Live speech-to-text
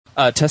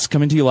Test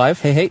coming to you live.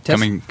 Hey,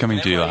 test. Coming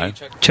to you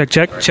live.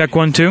 Check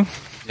 1 2.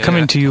 Yeah.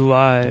 Coming to you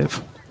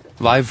live.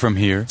 Live from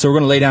here. So we're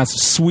going to lay down some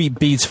sweet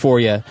beats for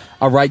you.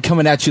 All right,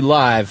 coming at you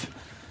live.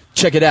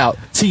 Check it out.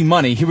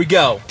 T-Money, here we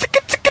go.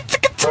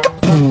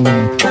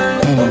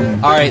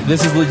 All right,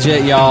 this is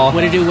legit, y'all.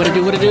 What it do?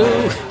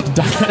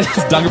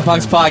 Dunker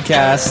Punks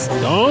Podcast.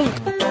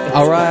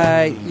 All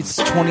right, it's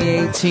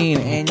 2018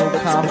 annual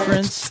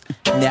conference,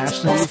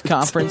 National Youth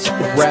Conference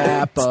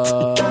wrap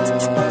up.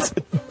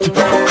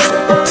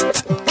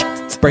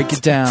 Break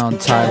it down,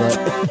 Tyler.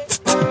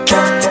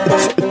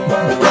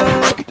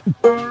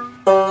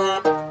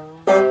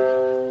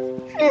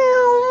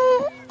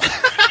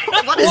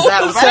 What is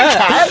that? Was that a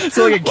cat? It's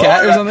like a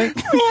cat or something.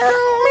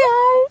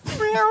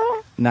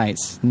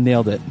 Nice,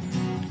 nailed it.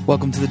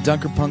 Welcome to the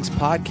Dunker Punks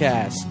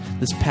Podcast.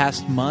 This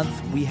past month,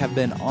 we have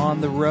been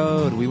on the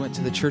road. We went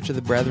to the Church of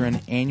the Brethren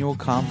annual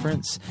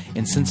conference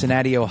in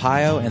Cincinnati,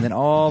 Ohio, and then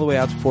all the way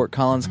out to Fort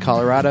Collins,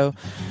 Colorado,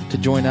 to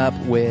join up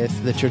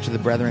with the Church of the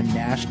Brethren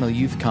National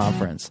Youth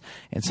Conference.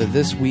 And so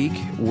this week,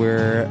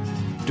 we're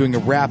doing a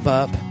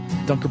wrap-up,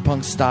 Dunker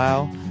Punks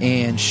style,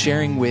 and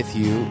sharing with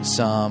you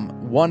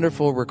some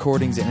wonderful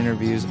recordings and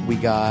interviews we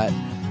got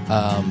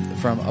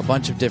from a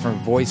bunch of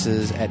different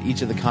voices at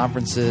each of the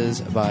conferences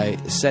by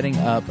setting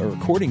up a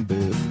recording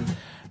booth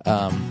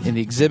in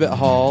the exhibit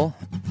hall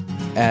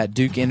at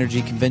Duke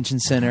Energy Convention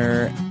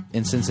Center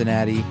in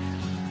Cincinnati,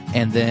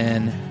 and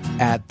then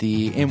at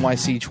the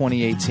NYC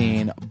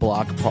 2018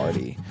 block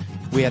party.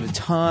 We had a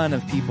ton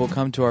of people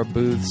come to our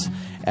booths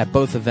at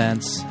both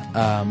events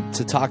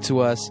to talk to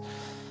us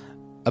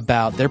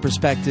about their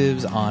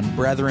perspectives on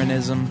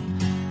Brethrenism,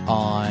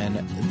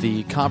 on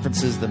the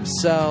conferences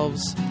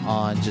themselves,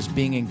 on just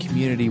being in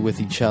community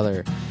with each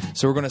other.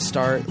 So we're going to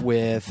start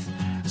with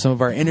some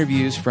of our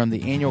interviews from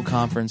the annual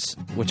conference,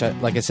 which,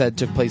 like I said,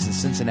 took place in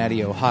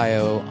Cincinnati,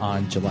 Ohio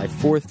on July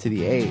 4th to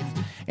the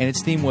 8th. And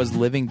its theme was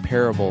Living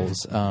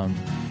Parables,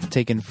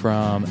 taken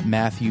from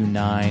Matthew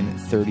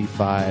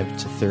 9:35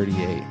 to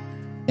 38.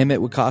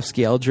 Emmett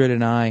Wachowski-Eldred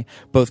and I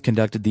both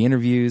conducted the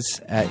interviews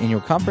at annual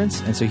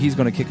conference, and so he's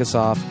going to kick us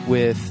off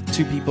with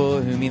two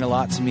people who mean a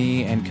lot to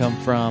me and come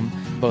from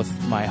both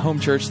my home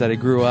church that I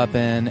grew up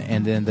in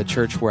and then the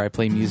church where I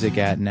play music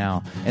at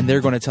now. And they're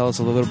going to tell us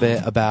a little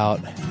bit about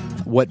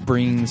what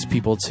brings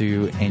people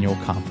to annual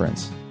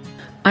conference.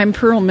 I'm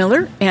Pearl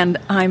Miller, and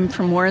I'm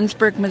from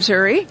Warrensburg,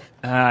 Missouri.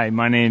 Hi,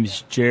 my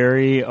name's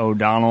Jerry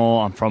O'Donnell.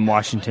 I'm from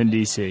Washington,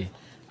 D.C.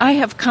 I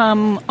have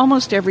come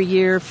almost every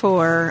year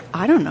for,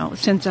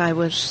 since I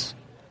was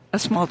a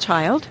small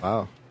child.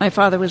 Wow. My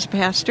father was a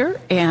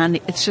pastor, and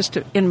it's just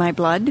in my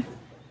blood.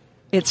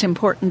 It's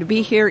important to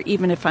be here,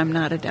 even if I'm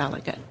not a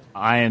delegate.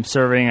 I am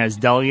serving as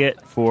delegate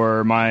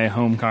for my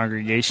home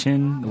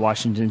congregation, the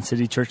Washington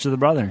City Church of the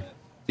Brethren.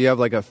 Do you have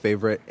like a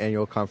favorite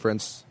annual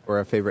conference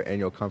or a favorite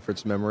annual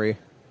conference memory?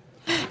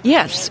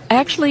 Yes,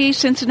 actually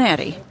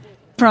Cincinnati.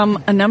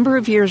 From a number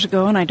of years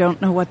ago, and I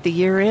don't know what the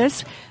year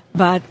is,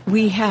 but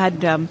we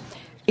had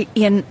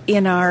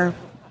in our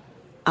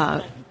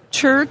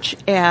church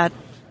at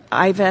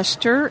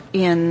Ivester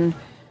in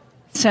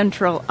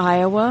central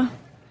Iowa,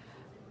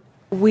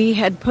 we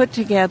had put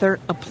together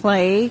a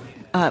play.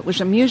 It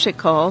was a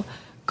musical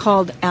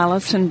called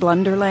Alice in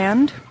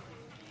Blunderland,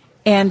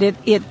 and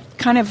it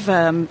kind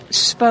of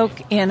spoke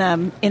in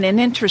an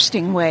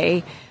interesting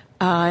way,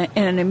 in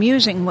an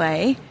amusing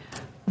way,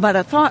 but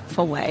a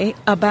thoughtful way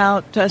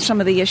about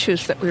some of the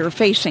issues that we were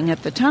facing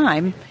at the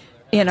time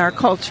in our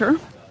culture.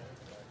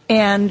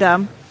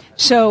 And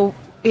so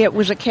it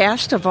was a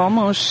cast of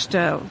almost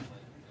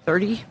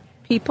 30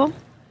 people.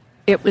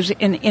 It was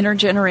an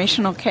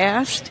intergenerational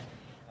cast,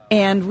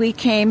 and we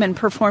came and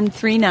performed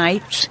 3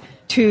 nights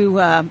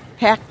to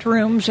packed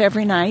rooms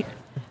every night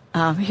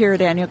here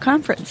at annual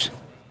conference.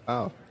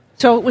 Wow.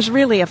 So it was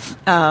really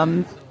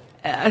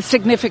a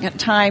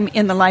significant time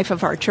in the life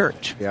of our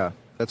church. Yeah,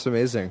 that's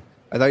amazing.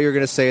 I thought you were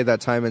going to say that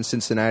time in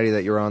Cincinnati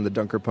that you were on the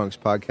Dunker Punks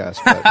podcast.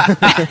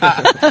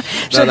 But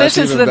so that's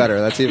even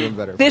better. That's even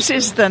better. This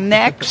is the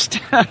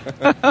next.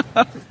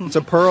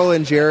 So Pearl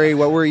and Jerry,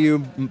 what were you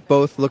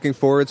both looking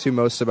forward to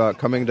most about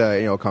coming to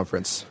annual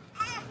conference?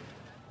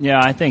 Yeah,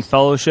 I think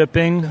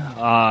fellowshipping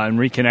and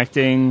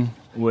reconnecting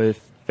with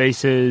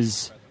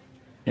faces,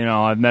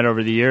 I've met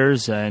over the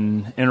years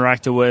and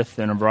interacted with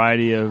in a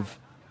variety of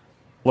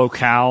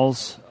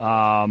locales,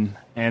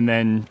 and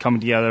then coming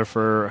together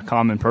for a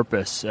common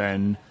purpose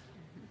and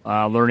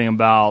learning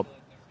about,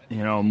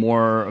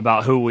 more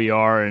about who we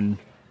are and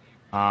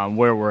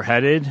where we're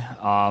headed,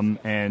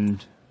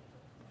 and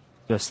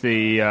just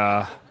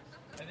the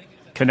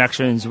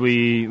connections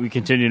we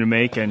continue to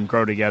make and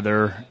grow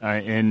together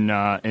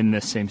in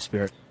this same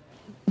spirit.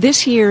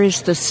 This year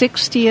is the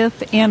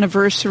 60th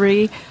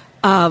anniversary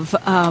of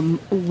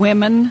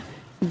women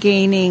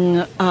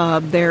gaining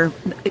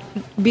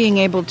being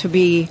able to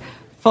be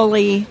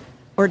fully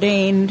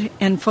ordained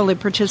and fully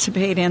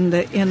participate in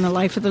the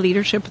life of the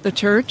leadership of the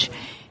church.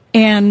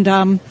 And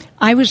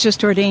I was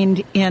just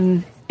ordained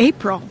in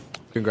April.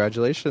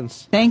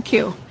 Congratulations. Thank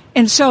you.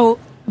 And so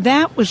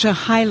that was a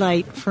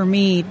highlight for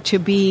me to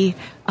be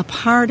a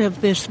part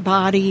of this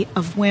body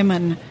of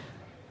women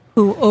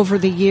who, over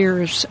the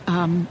years,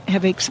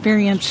 have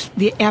experienced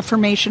the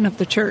affirmation of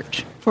the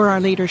church for our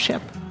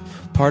leadership.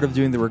 Part of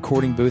doing the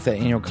recording booth at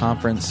annual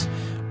conference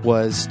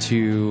was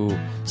to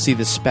see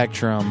the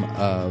spectrum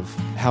of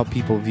how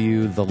people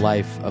view the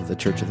life of the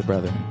Church of the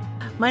Brethren.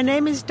 My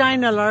name is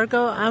Dinah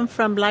Largo. I'm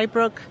from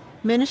Lightbrook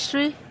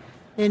Ministry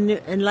in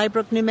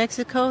Lightbrook, New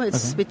Mexico.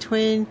 It's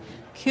between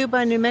Cuba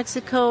and New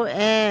Mexico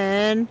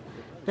and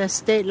the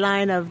state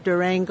line of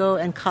Durango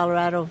and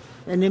Colorado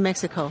and New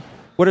Mexico.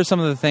 What are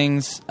some of the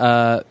things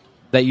that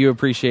you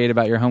appreciate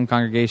about your home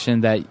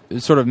congregation, that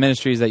sort of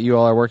ministries that you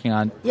all are working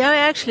on? Yeah,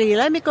 actually,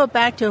 let me go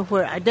back to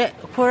where the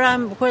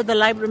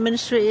Lightbrook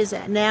Ministry is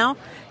at now.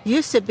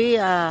 Used to be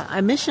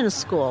a mission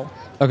school.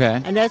 Okay.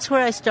 And that's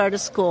where I started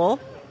school.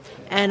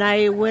 And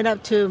I went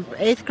up to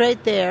 8th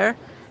grade there,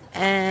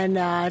 and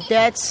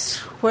that's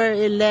where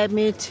it led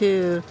me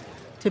to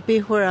be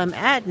where I'm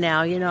at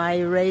now. You know,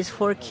 I raised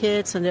 4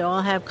 kids, and they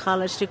all have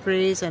college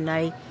degrees, and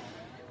I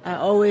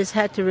always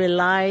had to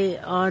rely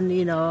on,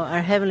 you know,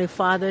 our Heavenly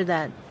Father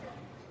that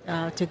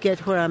to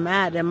get where I'm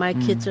at. And my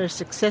kids are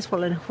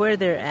successful in where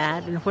they're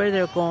at and where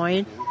they're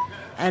going.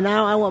 And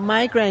now I want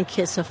my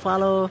grandkids to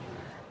follow,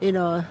 you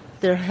know,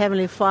 their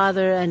Heavenly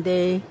Father, and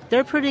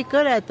they're pretty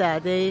good at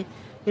that. They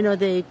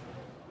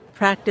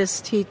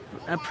practice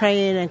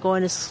praying and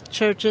going to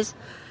churches,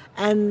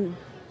 and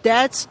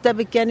that's the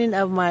beginning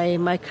of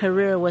my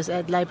career, was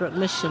at Lightbrook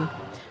Mission.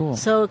 Cool.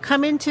 So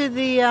coming to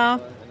the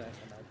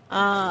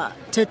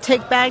to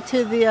take back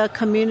to the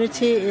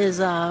community is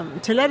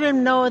to let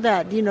them know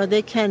that, you know,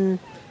 they can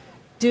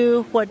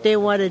do what they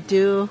want to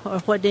do or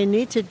what they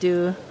need to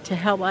do to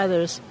help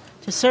others,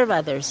 to serve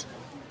others.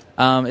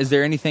 Is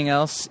there anything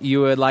else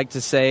you would like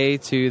to say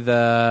to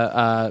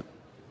the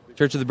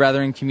Church of the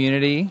Brethren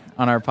community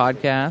on our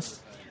podcast?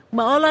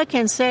 Well, all I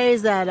can say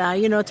is that,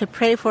 you know, to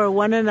pray for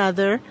one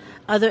another.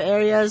 Other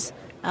areas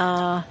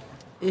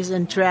is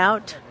in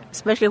drought,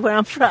 especially where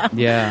I'm from.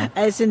 Yeah.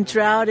 It's in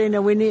drought, you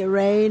know, we need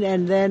rain.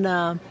 And then,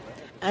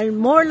 and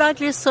more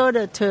likely so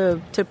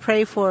to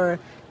pray for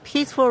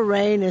peaceful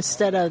rain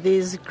instead of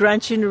these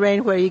grunting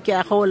rain where you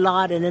get a whole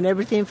lot and then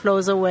everything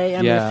flows away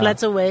and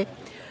floods away.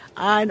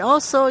 And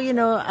also, you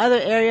know, other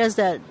areas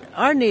that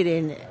are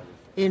needing,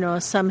 you know,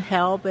 some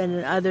help,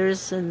 and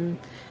others. And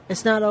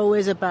it's not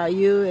always about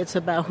you. It's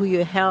about who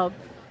you help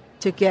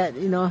to get,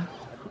 you know,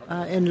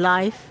 in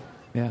life.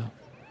 Yeah.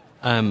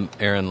 I'm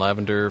Aaron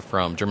Lavender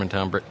from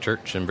Germantown Brick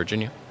Church in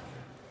Virginia.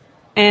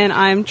 And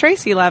I'm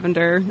Tracy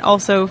Lavender,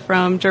 also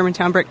from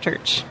Germantown Brick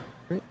Church.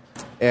 Great.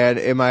 And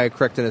am I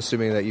correct in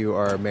assuming that you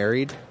are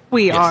married?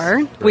 We are.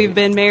 Great. We've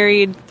been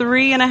married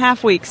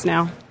 3.5 weeks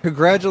now.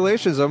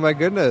 Congratulations. Oh, my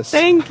goodness.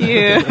 Thank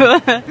you.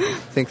 I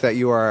think that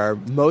you are our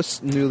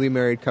most newly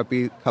married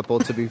couple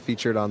to be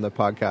featured on the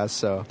podcast,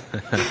 so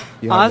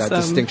you have that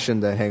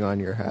distinction to hang on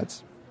your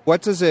hats.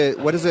 What does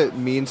it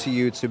mean to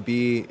you to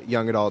be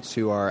young adults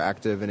who are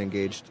active and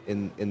engaged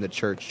in the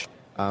church?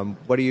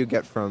 What do you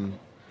get from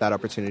that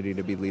opportunity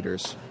to be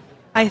leaders?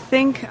 I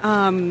think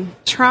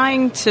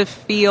trying to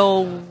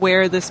feel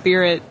where the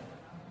Spirit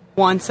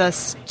wants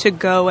us to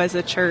go as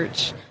a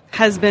church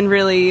has been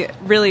really,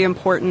 really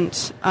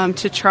important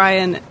to try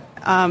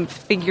and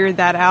figure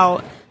that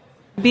out.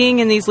 Being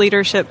in these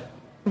leadership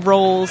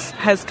roles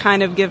has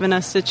kind of given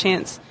us a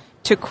chance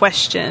to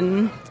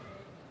question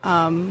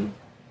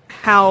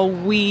how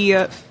we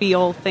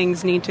feel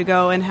things need to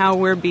go and how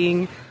we're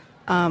being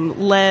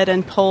led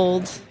and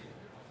pulled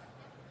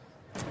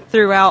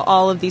throughout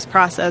all of these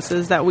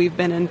processes that we've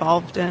been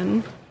involved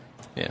in.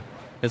 Yeah,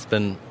 it's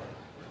been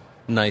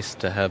nice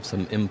to have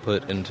some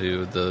input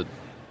into the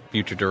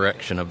future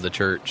direction of the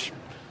church,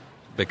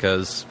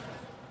 because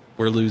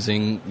we're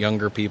losing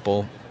younger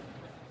people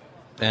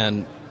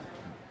and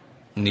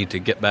need to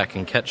get back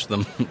and catch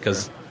them,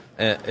 because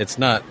it's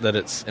not that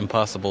it's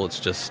impossible, it's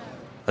just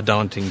a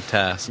daunting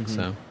task.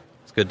 So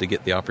it's good to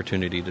get the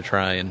opportunity to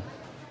try and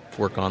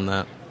work on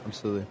that.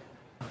 Absolutely.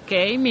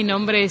 Ok, mi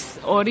nombre es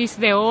Oris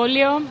de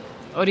Olio.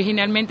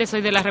 Originalmente soy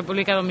de la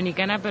República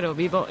Dominicana, pero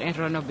vivo en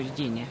Roanoke,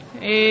 Virginia.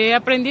 He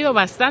aprendido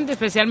bastante,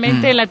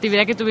 especialmente en la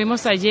actividad que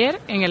tuvimos ayer,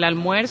 en el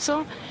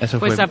almuerzo.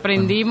 Pues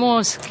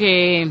aprendimos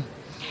que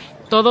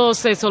todo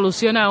se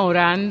soluciona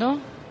orando.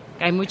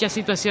 Hay muchas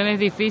situaciones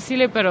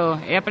difíciles, pero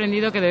he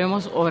aprendido que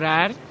debemos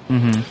orar.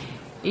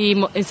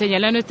 Y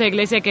enseñarle a nuestra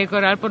iglesia que hay que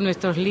orar por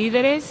nuestros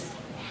líderes,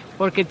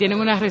 porque tienen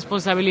una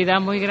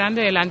responsabilidad muy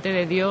grande delante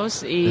de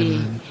Dios,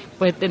 y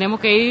pues tenemos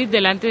que ir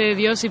delante de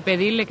Dios y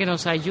pedirle que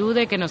nos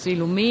ayude, que nos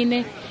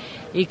ilumine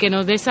y que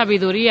nos dé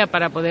sabiduría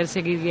para poder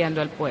seguir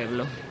guiando al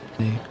pueblo.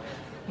 Sí.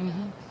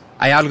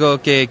 ¿Hay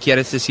algo que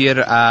quieres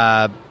decir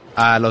a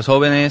los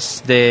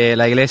jóvenes de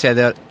la iglesia,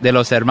 de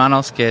los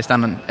hermanos que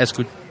están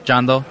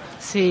escuchando?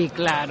 Sí,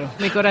 claro.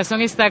 Mi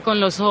corazón está con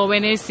los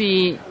jóvenes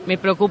y me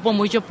preocupo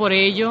mucho por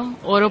ellos,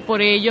 oro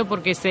por ellos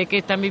porque sé que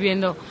están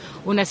viviendo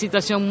una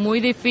situación muy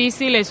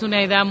difícil, es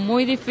una edad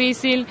muy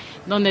difícil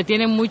donde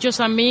tienen muchos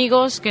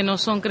amigos que no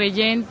son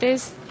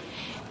creyentes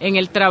en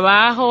el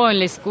trabajo, en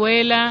la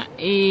escuela,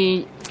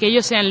 y que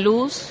ellos sean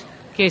luz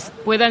que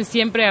puedan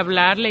siempre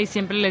hablarle, y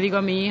siempre le digo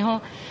a mi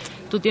hijo,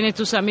 tú tienes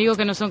tus amigos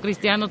que no son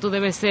cristianos, tú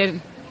debes ser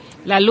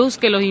la luz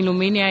que los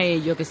ilumine a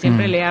ellos, que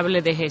siempre le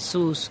hable de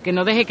Jesús, que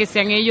no deje que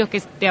sean ellos que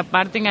te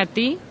aparten a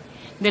ti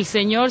del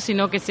Señor,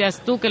 sino que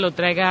seas tú que lo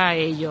traigas a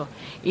ellos.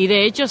 Y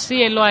de hecho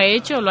sí, Él lo ha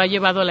hecho, lo ha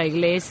llevado a la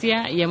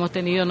iglesia y hemos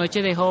tenido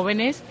noches de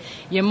jóvenes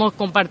y hemos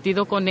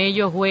compartido con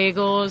ellos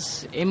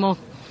juegos,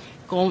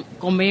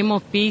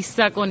 comemos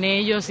pizza con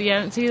ellos y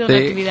ha sido una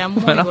actividad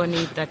muy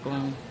bonita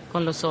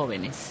con los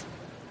jóvenes.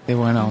 Qué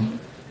bueno.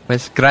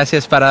 Pues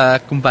gracias para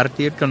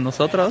compartir con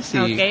nosotros.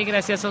 Ok,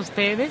 gracias a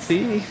ustedes.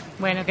 Sí.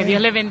 Bueno, que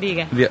Dios les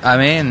bendiga.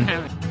 Amén.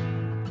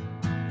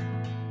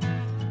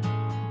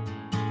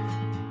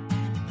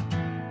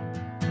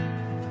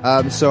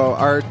 So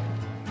our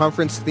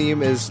conference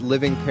theme is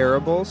Living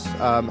Parables.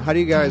 How do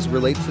you guys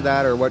relate to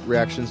that, or what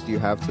reactions do you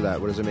have to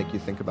that? What does it make you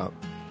think about?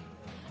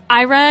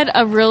 I read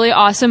a really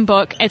awesome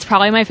book. It's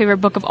probably my favorite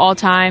book of all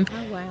time,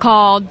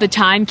 called The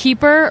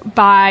Timekeeper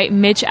by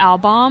Mitch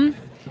Albom.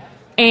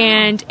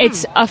 And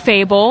it's a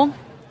fable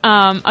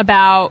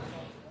about,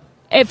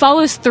 it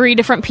follows 3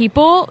 different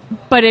people,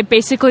 but it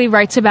basically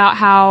writes about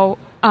how,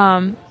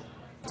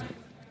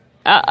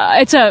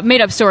 it's a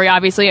made-up story,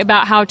 obviously,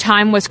 about how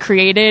time was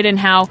created and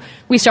how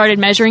we started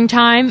measuring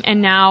time.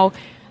 And now,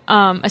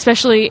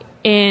 especially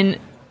in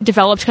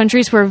developed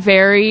countries, we're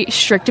very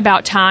strict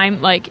about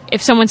time. Like,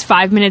 if someone's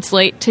 5 minutes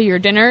late to your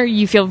dinner,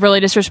 you feel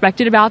really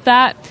disrespected about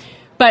that.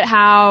 But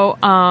how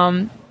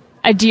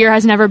a deer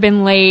has never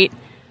been late,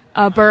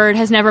 a bird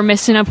has never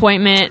missed an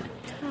appointment.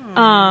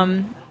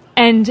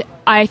 And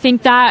I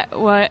think that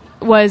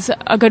was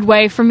a good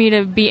way for me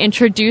to be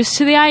introduced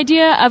to the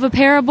idea of a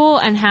parable,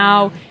 and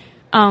how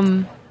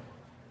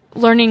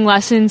learning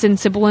lessons in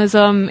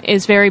symbolism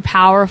is very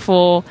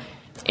powerful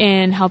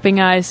in helping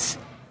us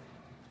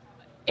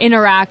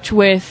interact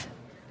with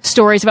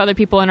stories of other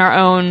people in our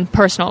own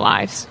personal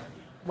lives.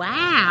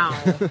 Wow.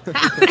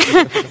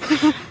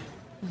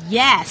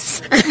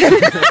 Yes.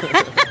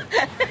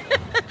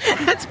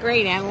 That's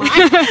great, Adeline.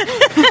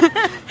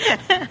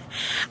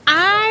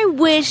 I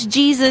wish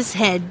Jesus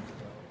had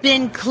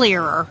been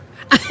clearer.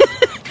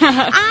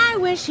 I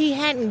wish he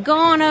hadn't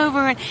gone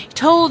over and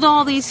told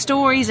all these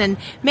stories and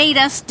made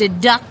us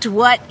deduct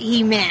what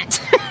he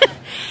meant.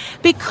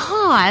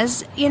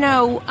 Because,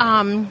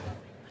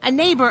 a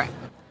neighbor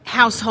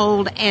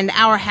household and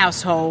our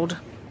household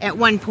at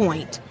one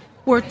point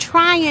were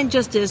trying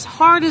just as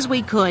hard as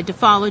we could to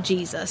follow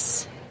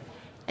Jesus.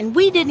 And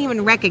we didn't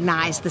even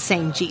recognize the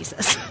same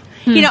Jesus.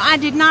 I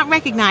did not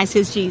recognize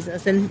his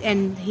Jesus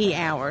and he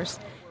ours.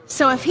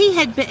 So if he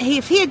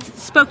had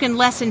spoken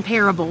less in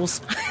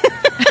parables,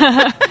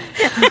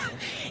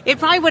 it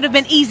probably would have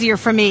been easier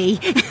for me.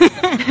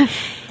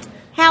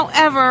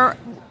 However,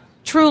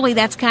 truly,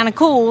 that's kind of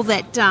cool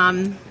that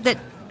that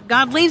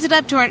God leaves it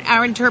up to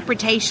our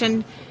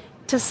interpretation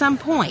to some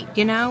point,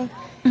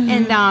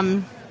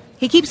 and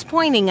he keeps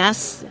pointing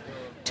us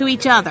to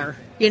each other,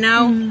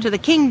 to the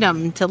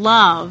kingdom, to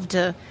love,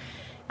 to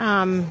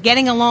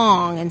getting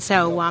along, and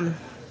so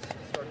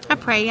I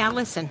pray, I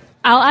listen.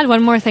 I'll add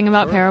one more thing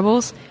about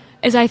parables,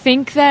 is I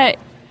think that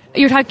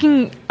you're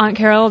talking, Aunt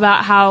Carol,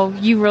 about how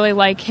you really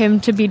like him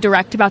to be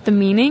direct about the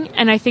meaning,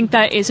 and I think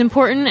that is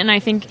important, and I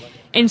think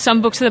in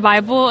some books of the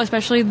Bible,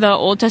 especially the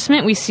Old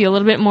Testament, we see a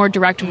little bit more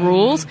direct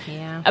rules,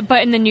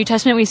 but in the New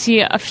Testament we see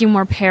a few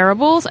more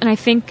parables, and I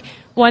think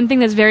one thing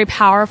that's very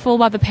powerful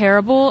about the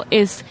parable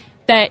is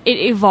that it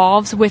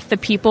evolves with the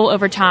people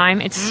over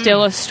time. It's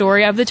still a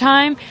story of the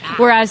time,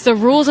 whereas the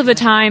rules of the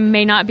time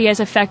may not be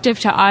as effective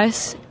to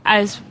us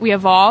as we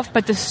evolve,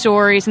 but the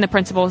stories and the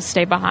principles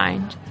stay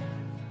behind.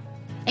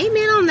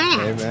 Amen on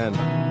that. Amen.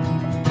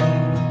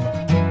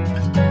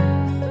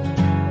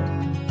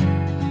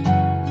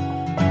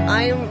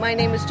 My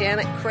name is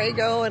Janet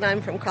Crago, and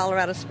I'm from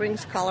Colorado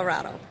Springs,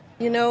 Colorado.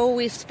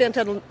 We spent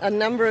a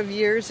number of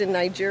years in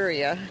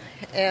Nigeria,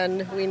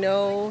 and we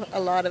know a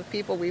lot of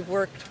people. We've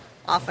worked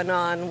off and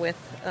on with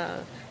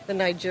the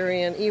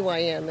Nigerian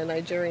EYN, the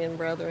Nigerian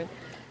Brethren,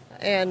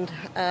 and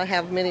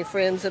have many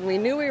friends, and we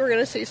knew we were going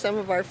to see some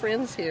of our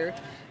friends here,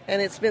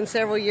 and it's been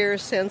several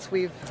years since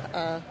we've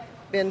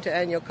been to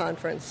annual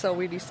conference, so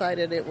we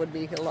decided it would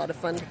be a lot of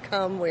fun to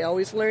come. We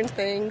always learn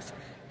things,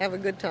 have a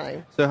good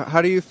time. So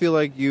how do you feel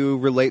like you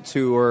relate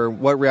to, or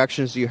what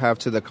reactions do you have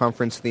to the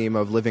conference theme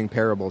of Living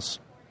Parables?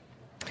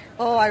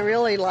 Oh, I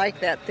really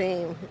like that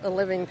theme, the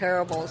Living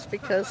Parables,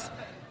 because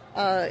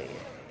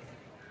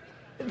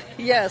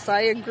yes,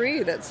 I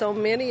agree that so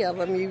many of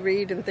them you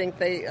read and think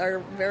they are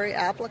very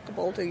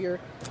applicable to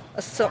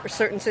a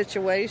certain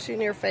situation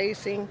you're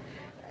facing,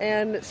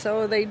 and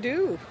so they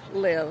do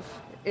live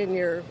in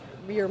your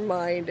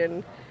mind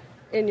and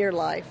in your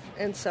life,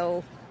 and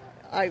so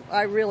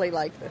I really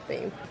like the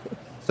theme.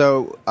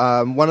 So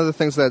one of the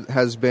things that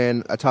has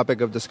been a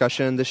topic of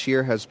discussion this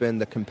year has been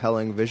the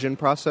compelling vision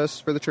process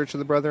for the Church of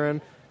the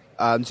Brethren.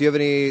 Do you have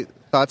any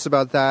thoughts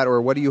about that, or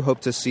what do you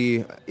hope to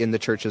see in the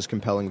Church's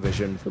compelling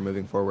vision for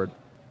moving forward?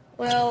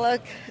 Well, a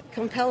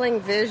compelling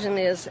vision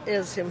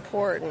is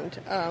important.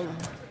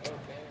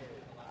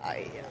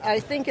 I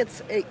think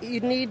you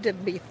need to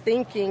be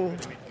thinking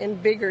in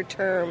bigger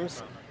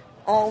terms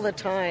all the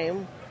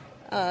time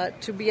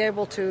to be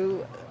able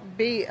to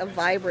be a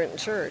vibrant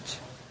church.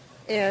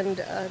 And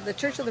the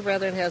Church of the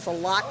Brethren has a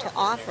lot to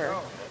offer.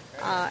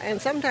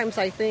 And sometimes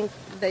I think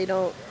they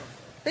don't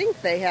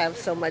think they have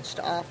so much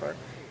to offer.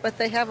 But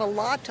they have a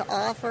lot to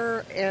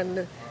offer,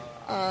 and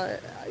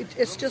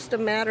it's just a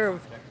matter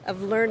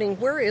of learning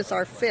where is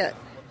our fit.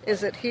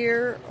 Is it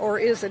here, or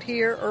is it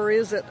here, or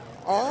is it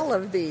all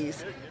of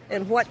these?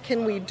 And what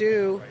can we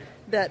do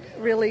that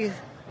really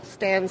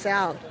stands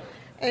out?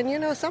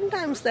 And,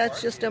 sometimes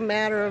that's just a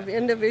matter of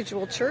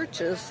individual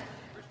churches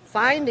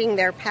finding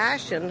their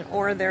passion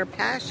or their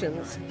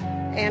passions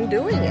and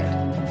doing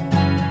it.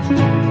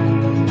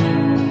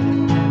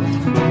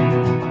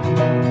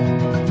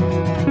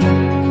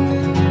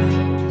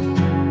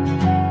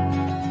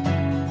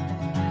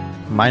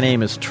 My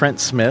name is Trent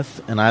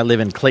Smith, and I live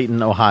in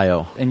Clayton,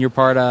 Ohio. And you're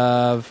part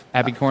of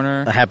Happy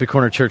Corner? The Happy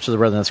Corner Church of the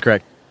Brethren, that's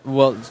correct.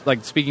 Well,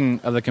 like,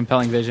 speaking of the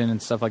compelling vision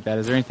and stuff like that,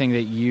 is there anything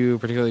that you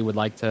particularly would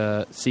like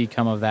to see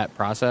come of that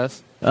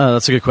process?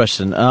 That's a good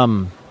question.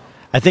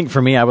 I think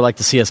for me, I would like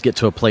to see us get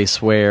to a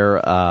place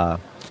where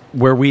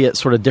we at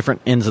sort of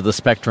different ends of the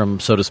spectrum,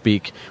 so to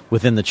speak,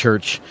 within the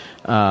church,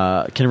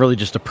 can really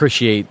just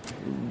appreciate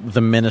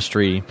the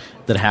ministry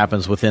that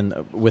happens within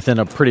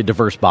a pretty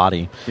diverse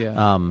body.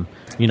 Yeah.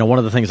 One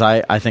of the things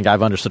I think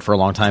I've understood for a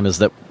long time is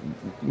that,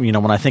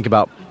 when I think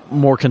about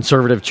more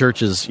conservative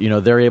churches,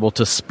 they're able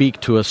to speak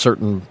to a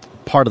certain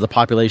part of the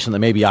population that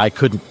maybe I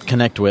couldn't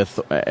connect with,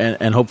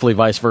 and hopefully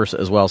vice versa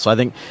as well. So I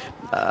think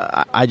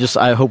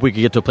I hope we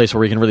could get to a place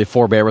where we can really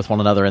forbear with one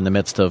another in the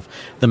midst of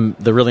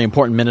the really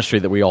important ministry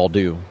that we all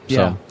do. Yeah.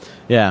 So,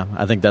 yeah,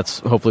 I think that's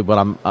hopefully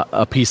what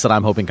a piece that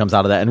I'm hoping comes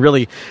out of that. And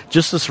really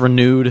just this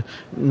renewed,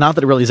 not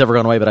that it really has ever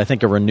gone away, but I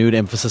think a renewed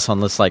emphasis on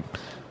this, like,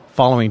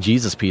 following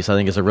Jesus piece, I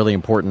think, is a really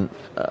important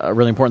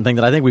thing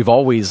that I think we've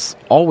always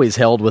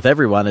held with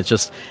everyone. It's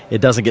just, it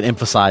doesn't get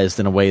emphasized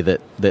in a way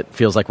that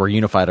feels like we're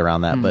unified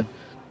around that. But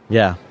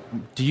yeah.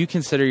 Do you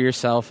consider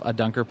yourself a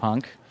dunker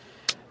punk?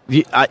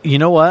 You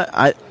know what?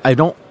 I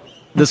don't.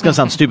 This is going to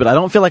sound stupid. I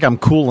don't feel like I'm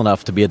cool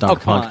enough to be a dunker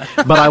punk,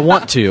 but I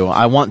want to.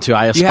 I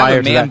aspire you have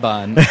a to man that.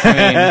 Bun.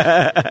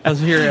 I mean, let's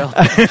be real.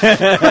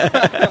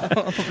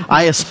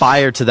 I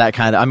aspire to that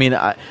kind of. I mean,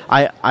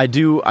 I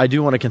do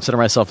want to consider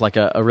myself like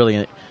a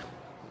really,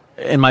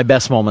 in my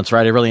best moments,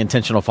 right, a really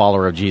intentional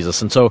follower of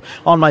Jesus. And so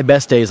on my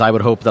best days, I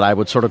would hope that I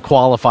would sort of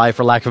qualify,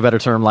 for lack of a better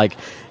term, like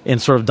in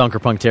sort of dunker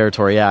punk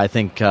territory. Yeah, I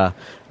think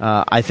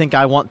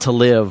I want to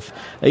live,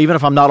 even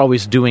if I'm not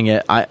always doing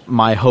it,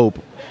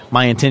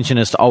 my intention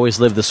is to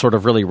always live this sort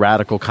of really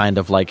radical kind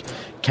of like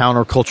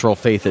countercultural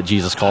faith that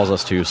Jesus calls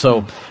us to.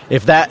 So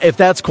if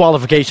that's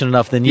qualification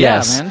enough, then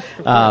yes.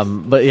 Yeah,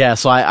 man. But yeah,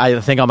 so I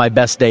think on my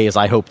best days,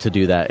 I hope to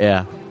do that.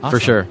 Yeah, awesome. For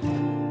sure.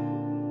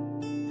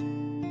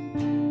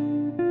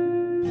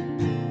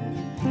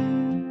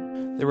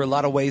 There were a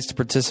lot of ways to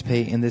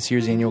participate in this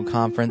year's annual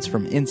conference,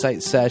 from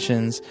insight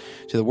sessions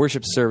to the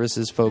worship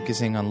services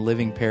focusing on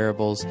living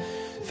parables,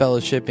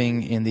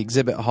 fellowshipping in the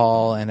exhibit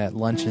hall and at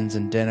luncheons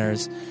and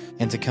dinners,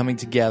 and to coming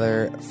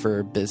together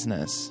for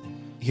business.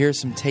 Here are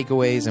some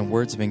takeaways and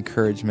words of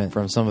encouragement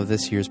from some of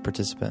this year's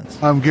participants.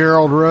 I'm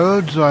Gerald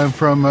Rhodes. I'm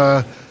from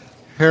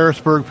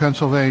Harrisburg,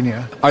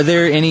 Pennsylvania. Are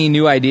there any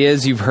new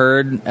ideas you've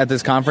heard at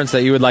this conference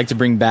that you would like to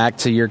bring back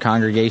to your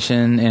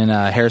congregation in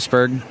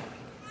Harrisburg?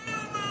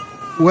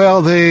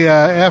 Well, the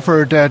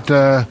effort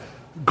at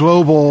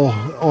global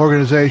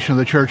organization of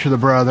the Church of the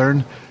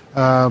Brethren,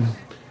 our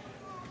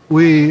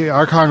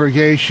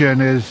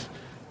congregation is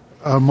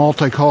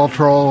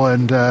multicultural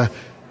and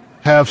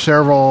have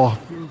several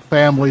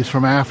families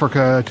from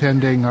Africa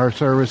attending our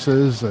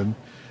services, and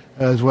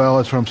as well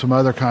as from some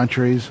other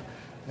countries.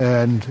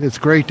 And it's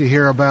great to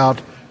hear about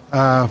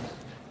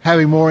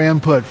having more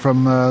input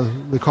from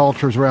the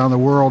cultures around the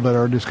world that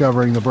are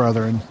discovering the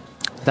Brethren.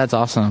 That's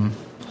awesome.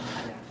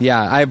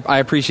 Yeah, I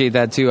appreciate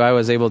that too. I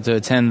was able to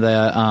attend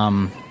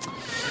the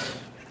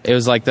it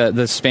was like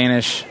the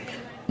Spanish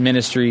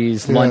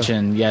Ministries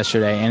luncheon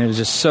yesterday, and it was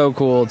just so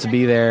cool to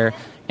be there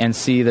and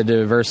see the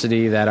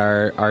diversity that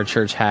our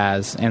church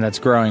has and that's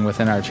growing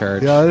within our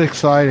church. Yeah, it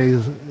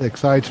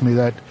excites me,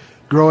 that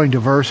growing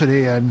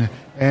diversity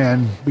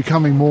and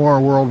becoming more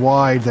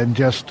worldwide than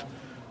just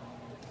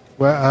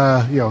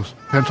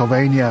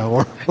Pennsylvania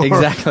or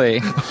exactly,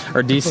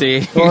 or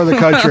DC or the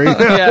country.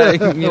 Yeah,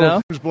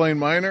 My name's Blaine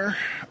Miner.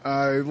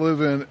 I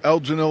live in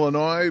Elgin,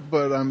 Illinois,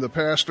 but I'm the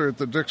pastor at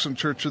the Dixon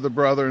Church of the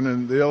Brethren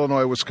in the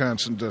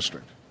Illinois-Wisconsin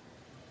district.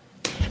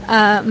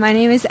 My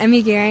name is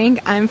Emmy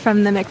Gehring. I'm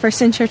from the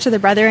McPherson Church of the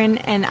Brethren,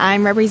 and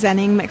I'm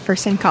representing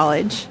McPherson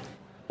College.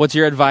 What's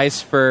your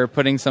advice for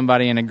putting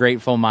somebody in a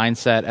grateful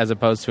mindset as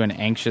opposed to an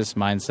anxious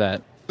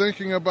mindset?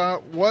 Thinking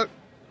about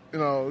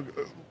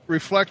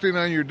reflecting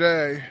on your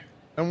day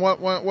and what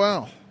went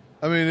well.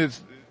 I mean,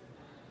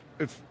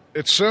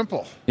 it's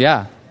simple.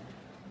 Yeah.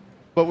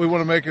 But we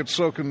want to make it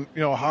so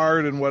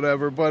hard and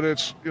whatever. But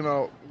it's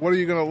what are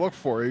you going to look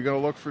for? Are you going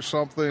to look for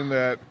something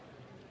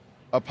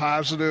a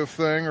positive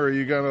thing, or are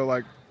you going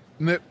to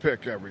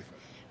nitpick everything?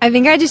 I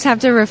think I just have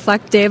to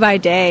reflect day by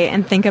day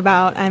and think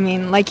about, I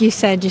mean, like you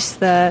said, just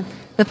the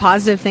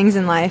positive things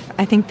in life.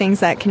 I think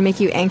things that can make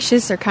you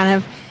anxious are kind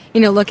of,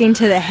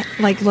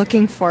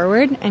 looking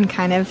forward and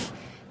kind of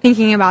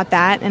thinking about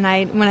that. And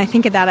when I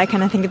think of that, I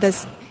kind of think of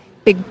this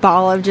big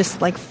ball of just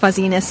like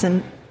fuzziness,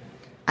 and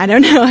I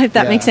don't know if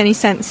that makes any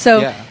sense.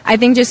 So I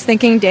think just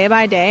thinking day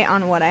by day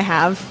on what I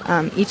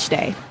have each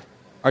day.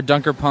 Are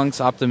Dunker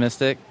Punks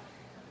optimistic?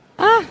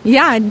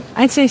 Yeah,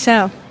 I'd say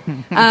so.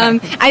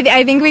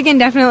 I think we can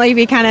definitely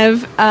be kind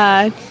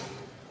of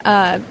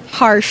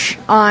harsh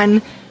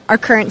on our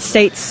current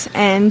states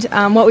and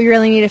what we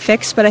really need to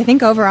fix, but I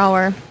think overall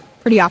we're a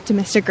pretty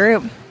optimistic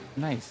group.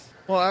 Nice.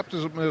 Well,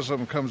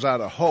 optimism comes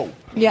out of hope.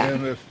 Yeah.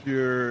 And if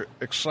you're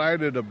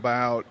excited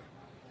about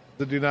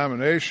the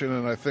denomination,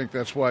 and I think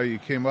that's why you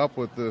came up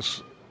with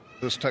this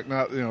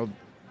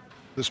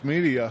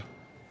media,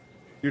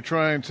 you're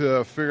trying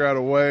to figure out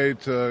a way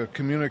to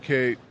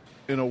communicate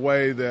in a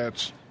way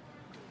that's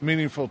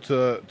meaningful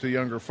to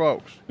younger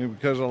folks.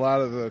 Because a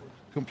lot of the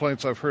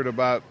complaints I've heard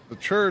about the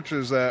church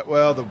is that,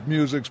 well, the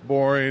music's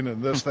boring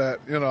and this, that,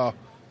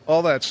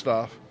 all that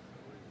stuff.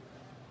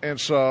 And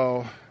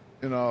so,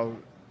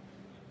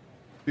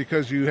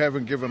 because you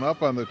haven't given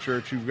up on the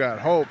church, you've got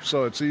hope,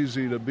 so it's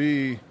easy to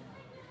be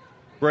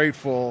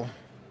grateful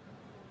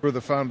for the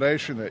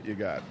foundation that you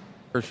got.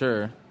 For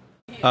sure.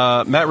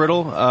 Matt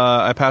Riddle.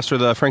 I pastor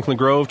the Franklin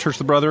Grove Church of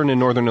the Brethren in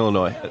Northern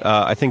Illinois.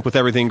 I think with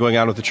everything going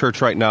on with the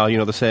church right now,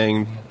 the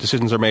saying,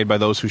 decisions are made by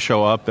those who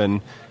show up,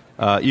 and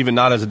even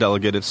not as a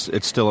delegate,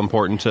 it's still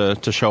important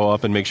to show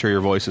up and make sure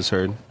your voice is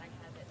heard.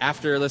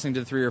 After listening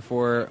to 3 or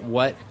 4,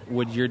 what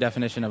would your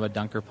definition of a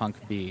Dunker Punk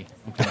be?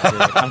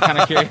 I'm kind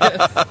of curious.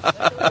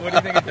 What do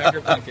you think a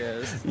Dunker Punk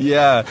is?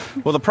 Yeah.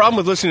 Well, the problem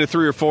with listening to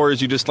 3 or 4 is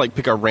you just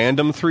pick a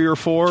random 3 or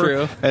 4.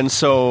 True. And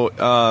so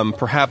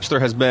perhaps there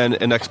has been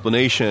an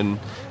explanation,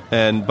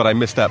 but I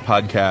missed that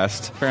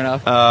podcast. Fair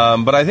enough.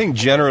 But I think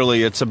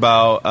generally it's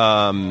about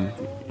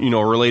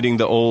relating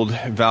the old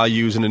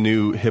values in a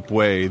new hip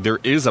way. There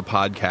is a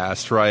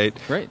podcast, right?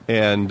 Right.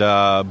 And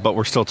but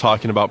we're still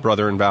talking about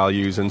Brethren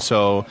values, and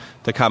so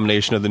the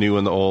combination of the new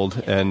and the old.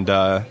 And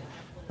I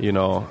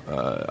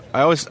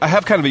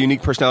have kind of a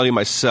unique personality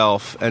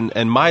myself,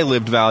 and my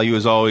lived value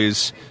is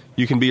always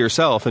you can be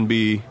yourself and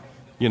be,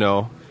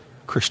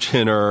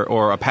 Christian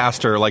or a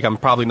pastor. I'm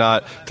probably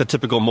not the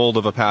typical mold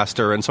of a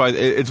pastor, and so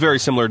it's very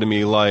similar to me.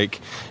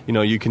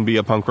 You can be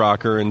a punk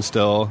rocker and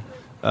still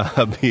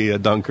be a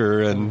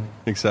dunker and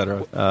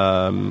etc.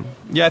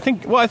 I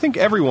think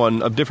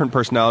everyone of different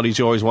personalities,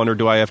 you always wonder,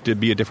 do I have to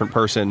be a different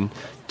person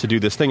to do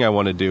this thing I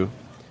want to do?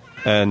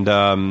 And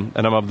I'm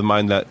of the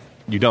mind that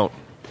you don't.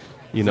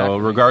 Exactly.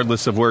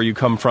 Regardless of where you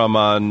come from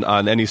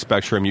on any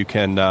spectrum, you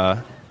can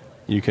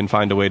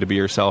find a way to be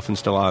yourself and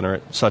still honor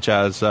it, such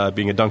as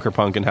being a dunker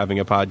punk and having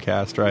a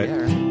podcast, right?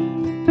 Yeah.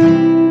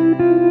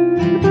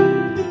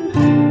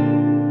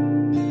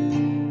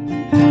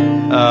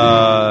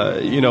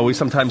 We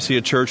sometimes see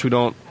a church we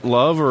don't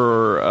love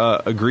or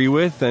agree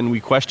with, and we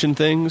question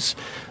things.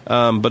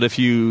 But if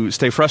you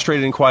stay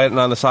frustrated and quiet and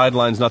on the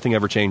sidelines, nothing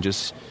ever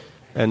changes.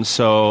 And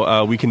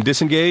so we can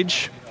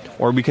disengage,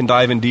 or we can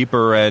dive in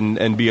deeper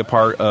and be a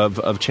part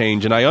of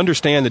change. And I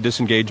understand the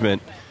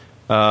disengagement,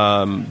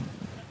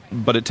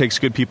 but it takes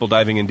good people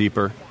diving in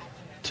deeper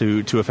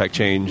to affect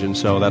change. And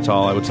so that's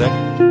all I would say.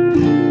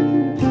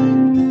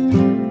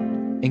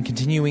 In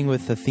continuing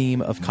with the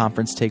theme of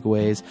conference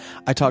takeaways,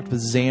 I talked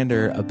with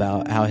Xander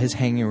about how his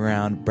hanging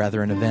around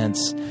Brethren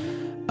events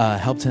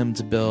helped him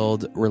to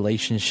build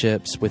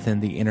relationships within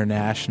the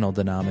international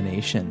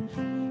denomination,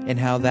 and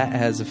how that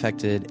has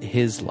affected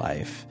his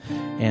life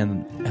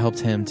and helped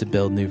him to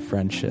build new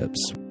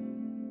friendships.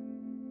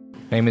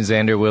 My name is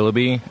Xander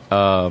Willoughby.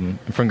 I'm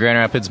from Grand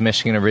Rapids,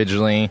 Michigan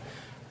originally.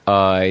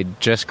 I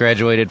just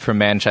graduated from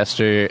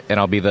Manchester, and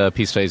I'll be the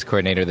Peace Studies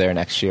coordinator there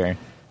next year.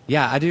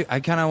 Yeah, I do.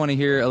 I kind of want to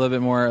hear a little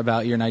bit more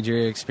about your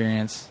Nigeria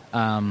experience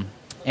and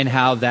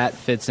how that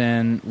fits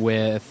in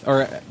with,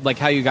 or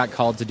how you got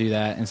called to do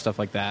that and stuff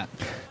like that.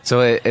 So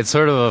it's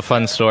sort of a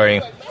fun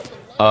story.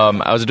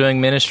 I was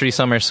doing ministry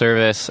summer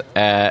service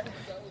at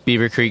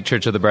Beaver Creek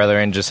Church of the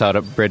Brethren just out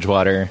of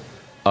Bridgewater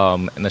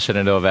in the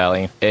Shenandoah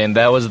Valley. And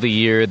that was the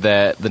year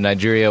that the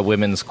Nigeria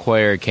Women's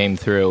Choir came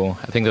through.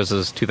 I think this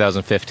was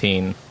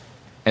 2015.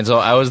 And so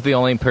I was the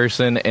only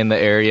person in the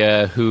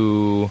area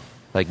who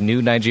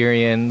knew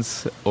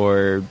Nigerians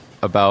or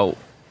about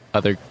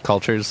other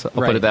cultures, I'll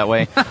put it that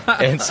way.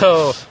 And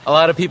so a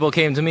lot of people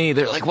came to me.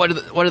 They're like, what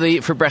do they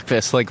eat for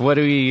breakfast? What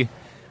do we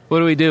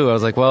do? I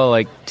was like, well,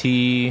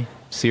 tea,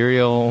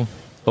 cereal,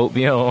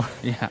 oatmeal.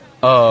 Yeah.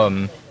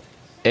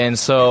 And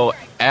so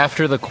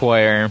after the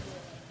choir,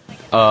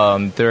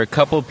 there were a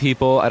couple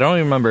people, I don't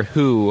even remember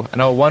who. I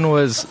know one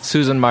was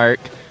Susan Mark,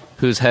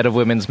 who's head of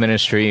women's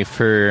ministry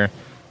for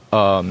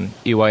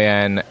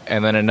EYN,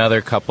 and then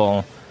another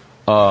couple.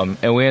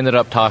 And we ended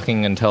up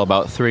talking until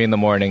about 3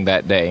 a.m.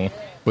 that day,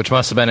 which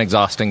must have been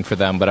exhausting for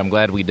them, but I'm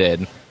glad we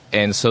did.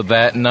 And so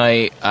that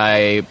night,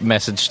 I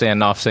messaged Stan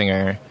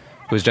Knopfsinger,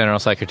 who was general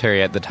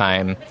secretary at the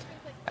time,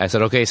 I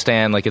said, okay,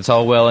 Stan, like, it's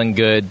all well and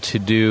good to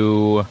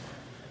do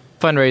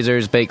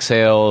fundraisers, bake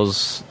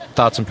sales,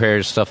 thoughts and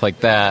prayers, stuff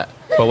like that,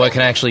 but what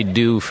can I actually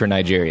do for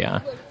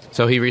Nigeria?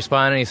 So he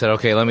responded, and he said,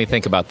 okay, let me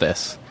think about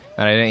this.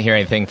 And I didn't hear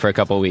anything for a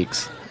couple of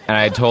weeks. And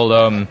I told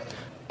him,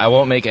 I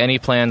won't make any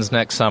plans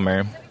next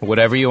summer.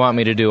 Whatever you want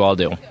me to do, I'll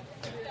do.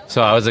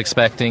 So I was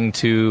expecting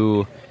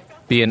to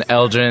be in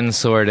Elgin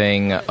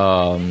sorting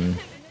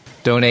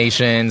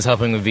donations,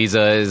 helping with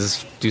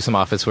visas, do some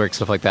office work,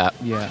 stuff like that.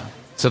 Yeah.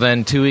 So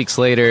then 2 weeks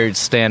later,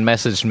 Stan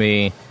messaged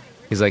me.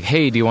 He's like,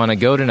 hey, do you want to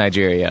go to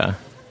Nigeria?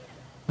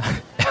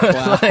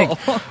 Wow. Like,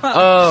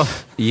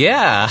 oh,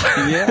 yeah.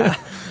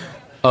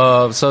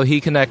 Yeah. So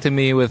he connected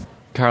me with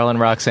Carl and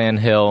Roxanne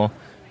Hill,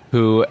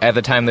 who at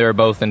the time they were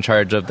both in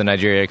charge of the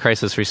Nigeria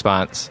crisis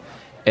response.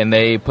 And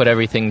they put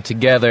everything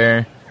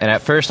together. And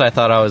at first I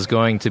thought I was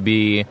going to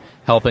be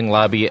helping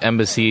lobby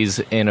embassies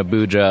in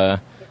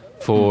Abuja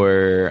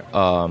for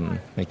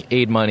like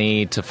aid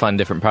money to fund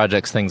different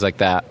projects, things like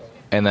that.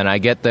 And then I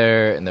get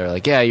there, and they're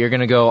like, yeah, you're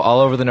going to go all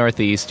over the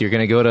Northeast. You're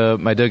going to go to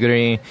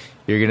Maiduguri.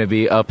 You're going to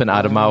be up in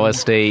Adamawa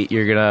State.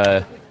 You're going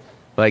to,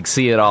 like,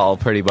 see it all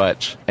pretty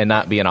much and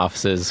not be in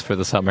offices for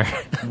the summer.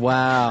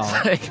 Wow.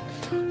 Like,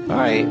 all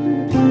right.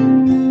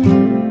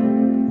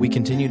 We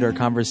continued our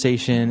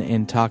conversation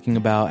in talking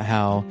about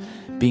how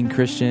being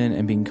Christian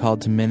and being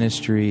called to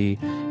ministry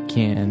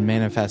can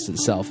manifest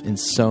itself in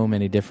so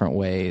many different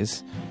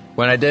ways.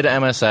 When I did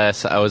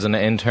MSS, I was an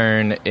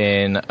intern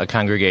in a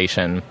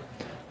congregation.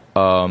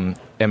 And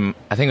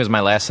I think it was my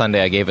last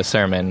Sunday I gave a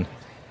sermon,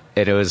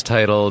 and it was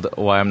titled,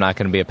 Why I'm Not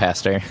Going to Be a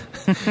Pastor.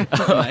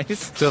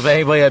 Nice. So if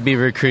anybody at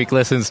Beaver Creek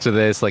listens to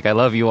this, like, I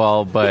love you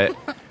all, but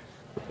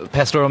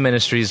pastoral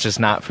ministry is just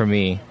not for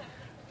me.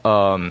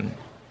 And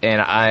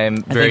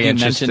I'm very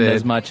interested. You mentioned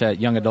as much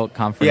at young adult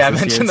conferences. Yeah, I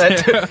mentioned that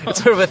too.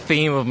 It's sort of a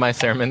theme of my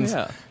sermons.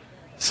 Yeah.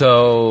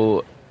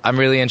 So I'm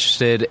really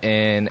interested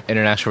in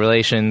international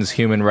relations,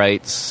 human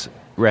rights,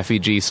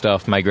 refugee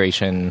stuff,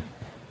 migration,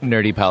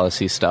 nerdy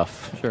policy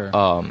stuff. Sure.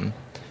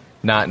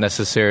 Not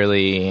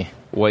necessarily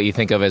what you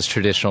think of as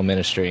traditional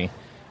ministry.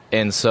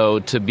 And so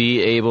to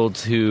be able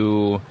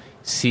to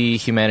see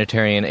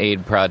humanitarian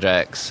aid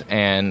projects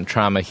and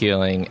trauma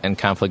healing and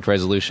conflict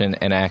resolution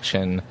in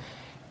action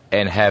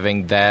and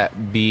having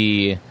that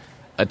be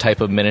a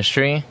type of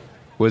ministry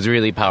was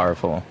really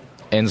powerful.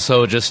 And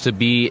so just to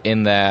be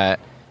in that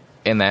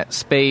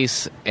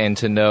space and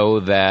to know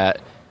that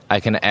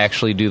I can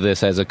actually do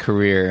this as a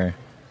career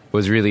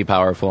was really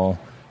powerful.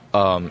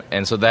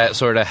 And so that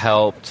sort of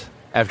helped,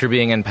 after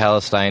being in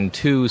Palestine,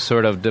 to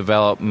sort of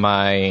develop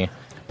my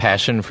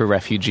passion for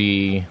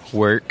refugee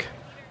work.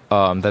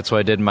 That's why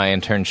I did my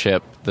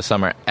internship the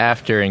summer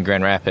after in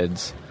Grand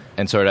Rapids,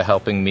 and sort of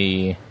helping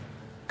me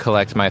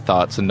collect my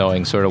thoughts and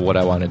knowing sort of what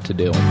I wanted to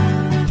do.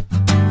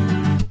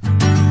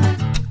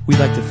 We'd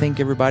like to thank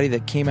everybody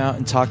that came out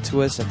and talked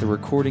to us at the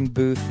recording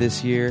booth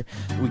this year.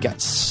 We got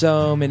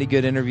so many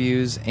good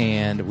interviews,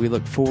 and we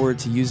look forward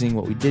to using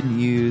what we didn't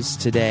use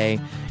today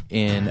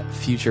in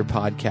future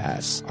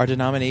podcasts. Our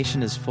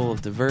denomination is full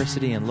of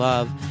diversity and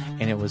love,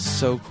 and it was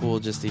so cool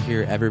just to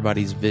hear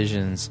everybody's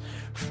visions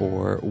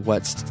for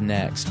what's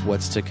next,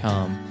 what's to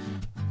come.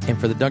 And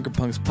for the Dunker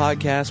Punks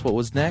podcast, what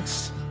was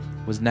next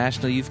was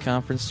National Youth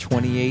Conference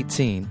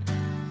 2018.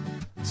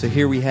 So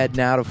here we head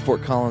now to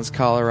Fort Collins,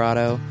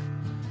 Colorado.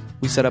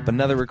 We set up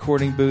another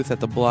recording booth at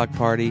the block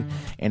party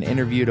and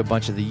interviewed a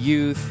bunch of the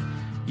youth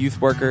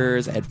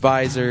workers,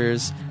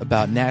 advisors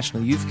about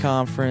National Youth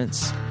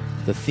Conference,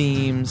 the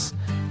themes,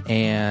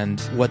 and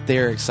what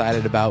they're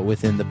excited about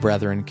within the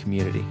Brethren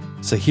community.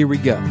 So here we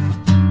go.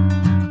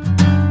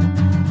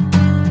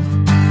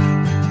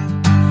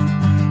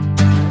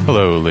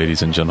 Hello,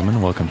 ladies and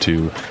gentlemen. Welcome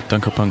to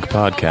Dunkerpunk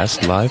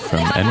Podcast, live from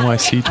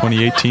NYC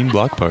 2018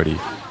 Block Party.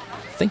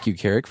 Thank you,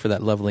 Carrick, for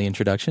that lovely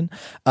introduction.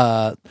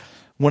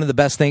 One of the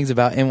best things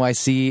about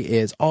NYC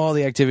is all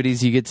the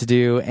activities you get to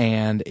do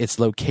and its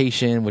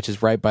location, which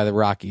is right by the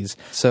Rockies.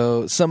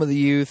 So some of the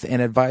youth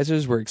and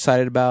advisors were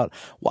excited about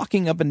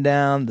walking up and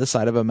down the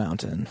side of a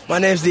mountain. My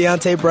name's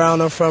Deontay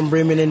Brown. I'm from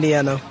Bremen,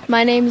 Indiana.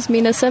 My name's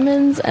Mina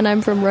Simmons, and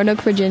I'm from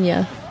Roanoke,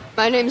 Virginia.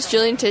 My name's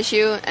Jillian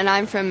Tissue, and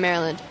I'm from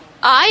Maryland.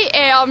 I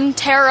am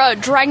Tara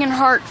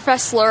Dragonheart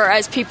Fessler,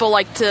 as people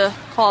like to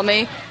call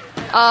me.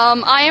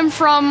 I am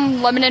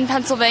from Lebanon,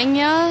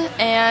 Pennsylvania,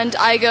 and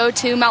I go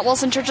to Mount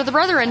Wilson Church of the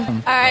Brethren.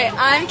 All right,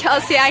 I'm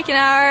Kelsey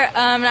Eichenauer,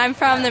 and I'm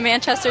from the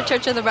Manchester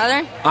Church of the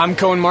Brethren. I'm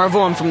Cohen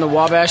Marvel. I'm from the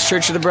Wabash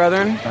Church of the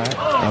Brethren.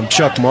 I'm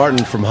Chuck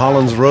Martin from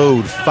Hollands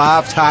Road,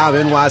 5-time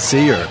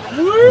NYCer.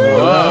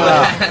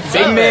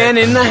 Big man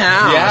in the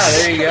house.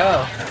 Yeah, there you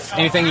go.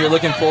 Anything you're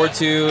looking forward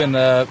to in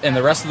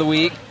the rest of the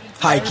week?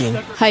 Hiking.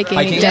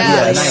 Hiking.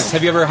 Yes. Nice.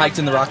 Have you ever hiked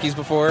in the Rockies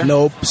before?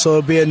 Nope, so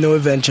it'll be a new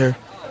adventure.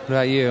 What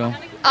about you?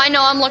 I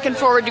know I'm looking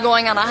forward to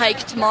going on a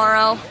hike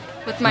tomorrow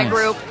with my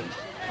group.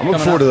 I'm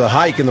looking forward to the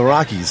hike in the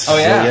Rockies. Oh,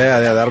 yeah? So,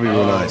 yeah, that'll be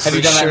real nice. Have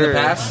you done that in the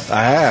past?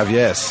 I have,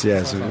 yes.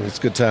 It's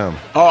a good time.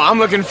 Oh, I'm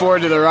looking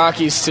forward to the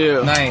Rockies,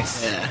 too.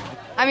 Nice.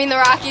 I mean, the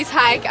Rockies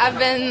hike, I've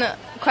been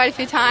quite a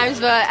few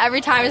times, but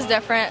every time is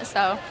different,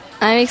 so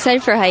I'm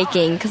excited for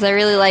hiking because I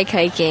really like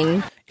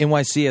hiking.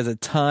 NYC has a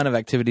ton of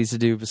activities to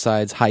do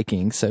besides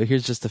hiking, so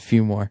here's just a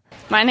few more.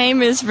 My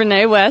name is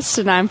Renee West,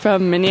 and I'm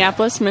from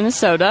Minneapolis,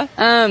 Minnesota.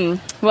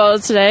 Well,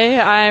 today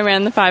I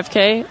ran the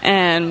 5K,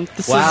 and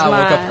this is my...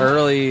 woke up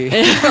early.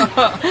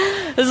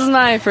 This is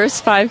my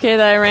first 5K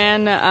that I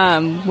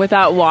ran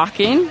without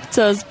walking,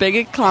 so it's a big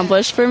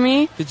accomplishment for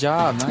me. Good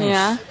job, nice.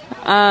 Yeah.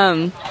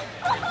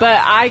 But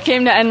I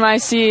came to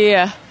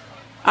NYC.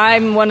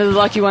 I'm one of the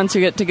lucky ones who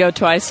get to go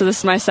twice, so this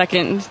is my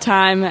second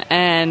time,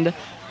 and...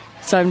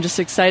 So I'm just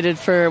excited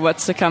for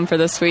what's to come for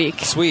this week.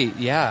 Sweet,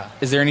 yeah.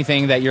 Is there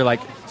anything that you're, like,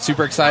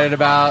 super excited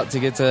about to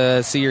get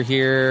to see or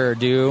hear or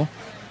do?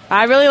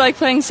 I really like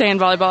playing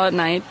sand volleyball at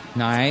night.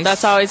 Nice.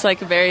 That's always,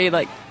 like,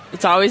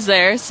 it's always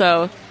there,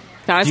 so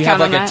I always do you count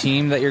have, on like, that. a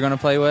team that you're going to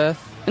play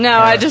with? No,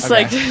 I just,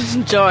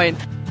 join.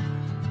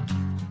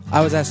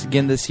 I was asked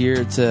again this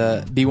year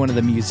to be one of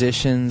the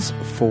musicians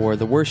for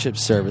the worship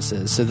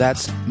services, so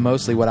that's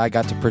mostly what I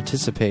got to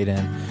participate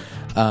in.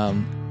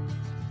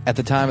 At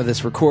the time of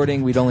this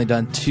recording, we'd only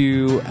done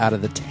 2 out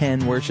of the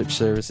 10 worship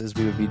services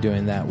we would be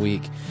doing that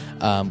week,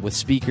 with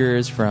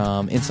speakers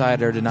from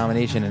inside our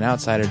denomination and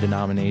outside our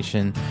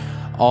denomination,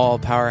 all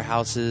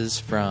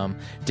powerhouses from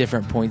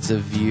different points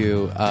of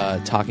view,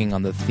 talking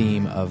on the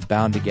theme of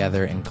bound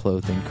together and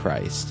clothed in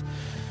Christ.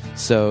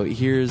 So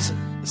here's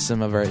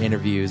some of our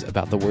interviews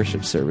about the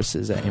worship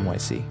services at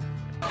NYC.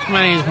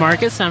 My name is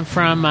Marcus. I'm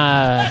from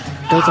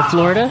Dothan,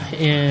 Florida,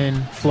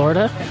 in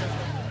Florida.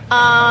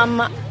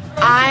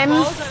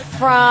 I'm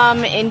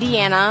from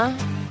Indiana.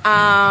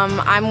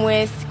 I'm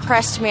with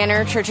Crest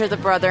Manor Church of the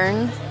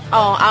Brethren.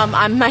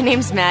 My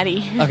name's Maddie.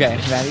 Okay,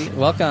 Maddie,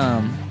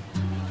 welcome.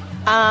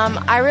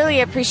 I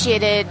really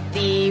appreciated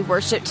the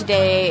worship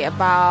today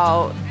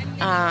about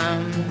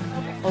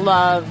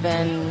love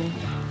and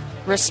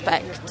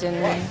respect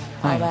and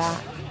all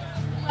that.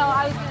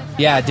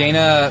 Yeah,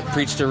 Dana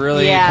preached a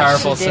really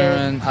powerful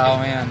sermon. Oh,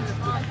 man.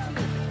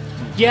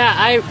 Yeah,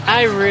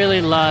 I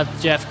really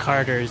loved Jeff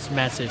Carter's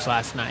message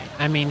last night.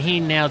 I mean, he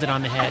nailed it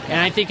on the head. And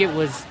I think it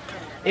was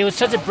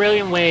such a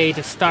brilliant way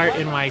to start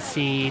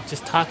NYC,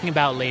 just talking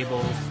about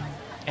labels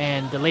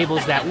and the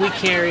labels that we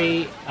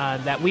carry,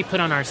 that we put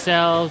on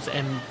ourselves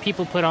and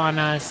people put on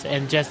us,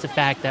 and just the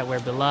fact that we're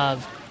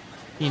beloved.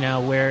 You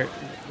know, we're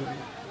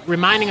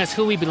reminding us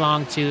who we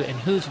belong to and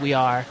whose we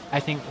are. I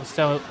think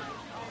so.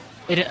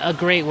 A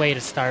great way to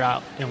start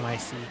out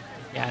NYC.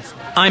 Yes.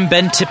 I'm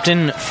Ben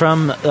Tipton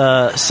from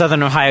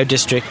Southern Ohio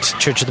District,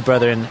 Church of the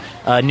Brethren,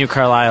 New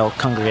Carlisle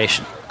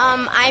congregation.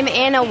 I'm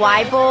Anna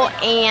Weibel,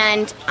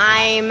 and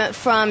I'm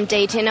from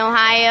Dayton,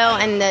 Ohio,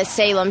 and the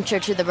Salem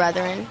Church of the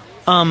Brethren.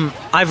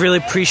 I've really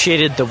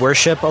appreciated the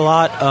worship a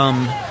lot.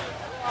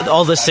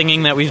 All the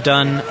singing that we've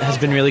done has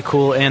been really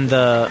cool, and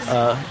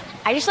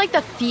I just like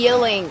the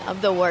feeling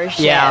of the worship.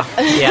 Yeah.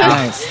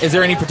 Nice. Is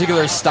there any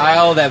particular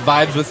style that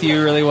vibes with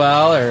you really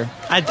well, or?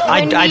 I like all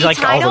the music.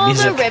 Tied all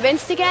the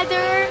ribbons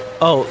together.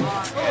 Oh.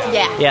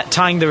 Yeah. Yeah,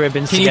 tying the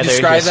ribbons together. Can you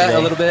describe that a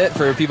little bit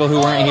for people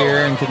who weren't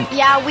here and couldn't?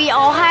 Yeah, we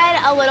all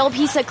had a little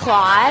piece of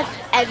cloth,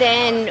 and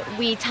then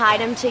we tied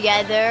them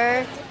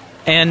together.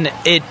 And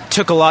it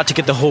took a lot to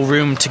get the whole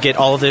room to get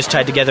all of those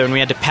tied together, and we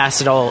had to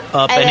pass it all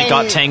up, and it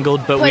got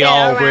tangled, but we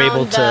all were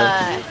able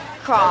to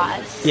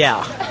cross.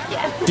 Yeah.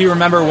 Do you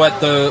remember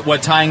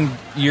what tying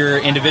your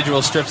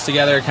individual strips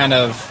together kind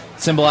of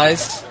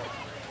symbolized?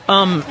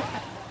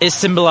 It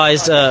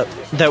symbolized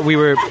that we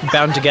were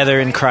bound together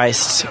in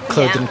Christ,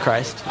 clothed in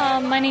Christ.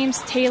 My name's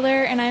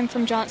Taylor, and I'm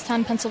from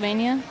Johnstown,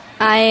 Pennsylvania.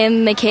 I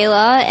am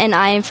Michaela, and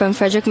I am from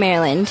Frederick,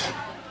 Maryland.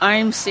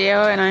 I'm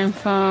Seo, and I'm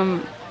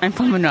from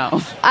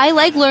Monroe. I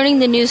like learning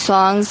the new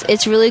songs.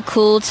 It's really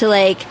cool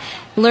to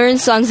learn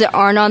songs that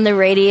aren't on the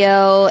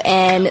radio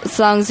and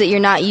songs that you're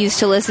not used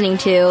to listening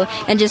to,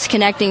 and just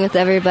connecting with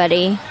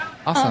everybody.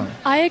 Awesome.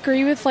 I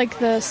agree with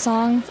the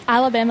songs.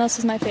 Alabama's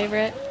is my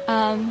favorite.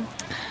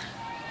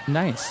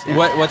 Nice.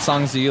 What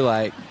songs do you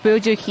like?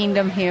 Build Your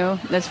Kingdom Here.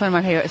 That's one of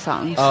my favorite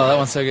songs. Oh, that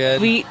one's so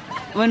good.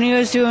 When we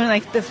was doing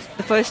the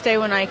first day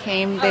when I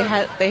came,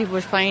 they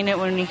was playing it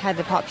when we had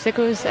the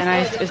popsicles, and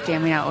I was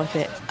jamming out with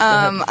it.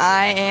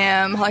 I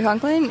am Holly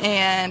Conklin,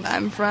 and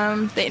I'm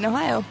from Dayton,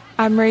 Ohio.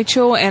 I'm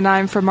Rachel, and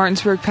I'm from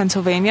Martinsburg,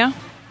 Pennsylvania.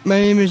 My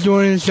name is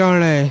Jordan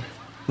Charley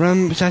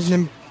from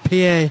Wisconsin,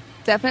 PA.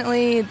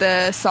 Definitely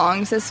the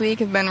songs this week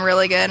have been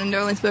really good and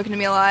really spoken to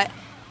me a lot.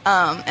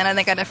 And I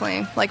think I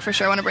definitely, for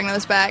sure want to bring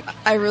those back.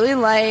 I really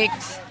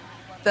liked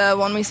the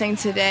one we sang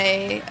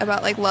today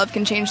about, love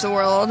can change the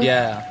world.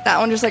 Yeah. That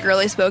one just,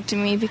 really spoke to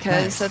me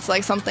because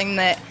that's, something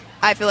that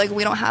I feel like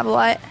we don't have a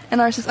lot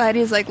in our society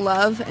is,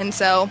 love. And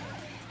so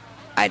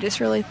I just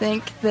really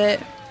think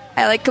that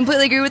I,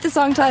 completely agree with the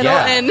song title.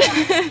 Yeah. And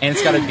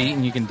it's got a beat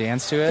and you can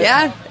dance to it.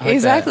 Yeah,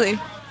 exactly.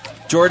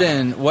 That.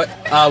 Jordan, what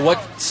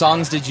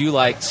songs did you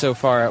like so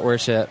far at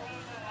worship?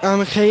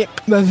 Hate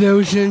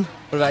Devotion.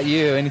 What about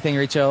you? Anything,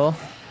 Rachel?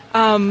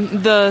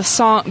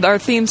 Our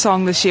theme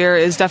song this year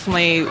is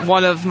definitely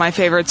one of my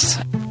favorites.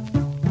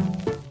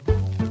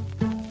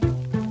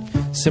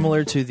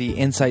 Similar to the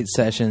Insight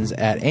sessions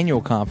at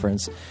Annual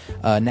Conference,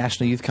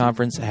 National Youth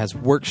Conference has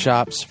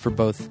workshops for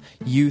both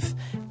youth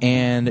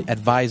and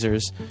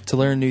advisors to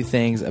learn new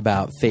things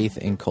about faith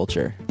and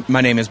culture.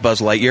 My name is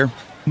Buzz Lightyear.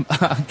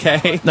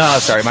 Okay. No,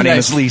 sorry. My name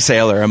is Lee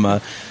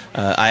Saylor.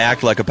 I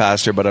act like a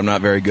pastor, but I'm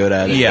not very good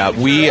at it. Yeah,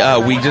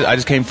 I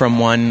just came from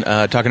one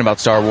talking about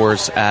Star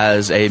Wars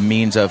as a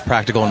means of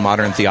practical and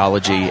modern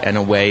theology and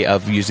a way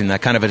of using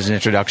that kind of as an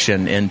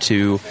introduction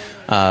into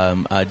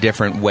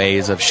different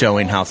ways of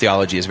showing how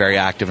theology is very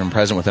active and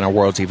present within our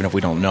worlds, even if we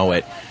don't know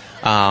it.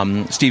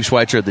 Steve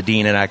Schweitzer, the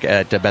dean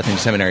at Bethany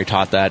Seminary,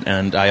 taught that,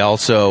 and I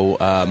also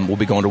will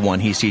be going to one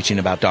he's teaching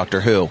about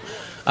Doctor Who.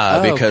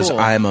 Because cool.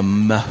 I'm a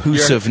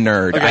massive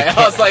nerd. Okay,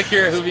 I was like,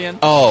 you're a Whovian?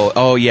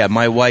 Oh, yeah.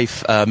 My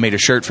wife made a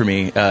shirt for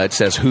me. It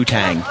says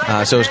Wu-Tang.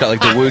 So it's got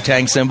like the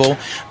Wu-Tang symbol,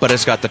 but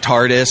it's got the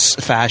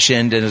TARDIS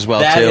fashioned in as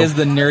well, that too. That is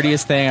the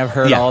nerdiest thing I've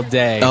heard all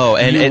day. Oh,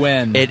 and you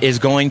win. It is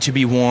going to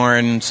be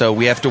worn, so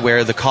we have to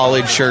wear the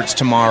college shirts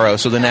tomorrow.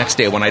 So the next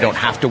day, when I don't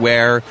have to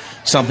wear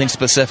something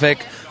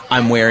specific,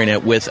 I'm wearing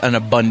it with an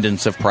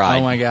abundance of pride.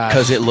 Oh, my gosh.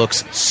 Because it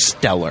looks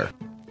stellar.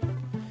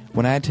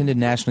 When I attended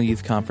National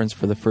Youth Conference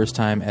for the first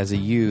time as a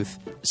youth,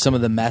 some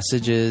of the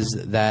messages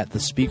that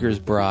the speakers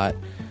brought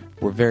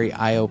were very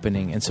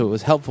eye-opening, and so it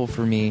was helpful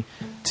for me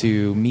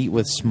to meet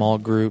with small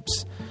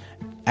groups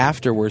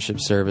after worship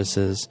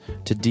services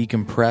to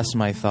decompress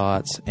my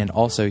thoughts and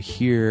also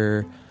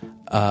hear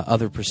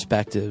other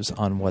perspectives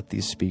on what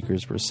these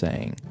speakers were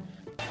saying.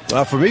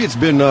 For me, it's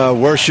been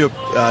worship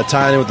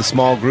tying in with the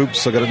small groups.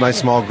 So I got a nice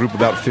small group,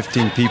 about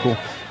 15 people.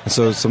 And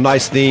so some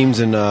nice themes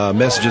and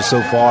messages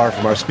so far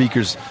from our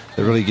speakers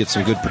that really get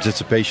some good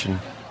participation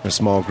in a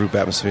small group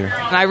atmosphere.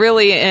 And I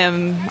really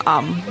am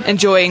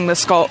enjoying the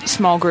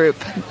small group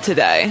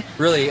today.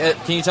 Really?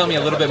 Can you tell me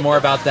a little bit more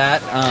about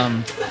that?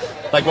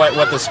 Like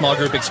what the small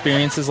group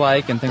experience is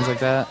like and things like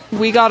that?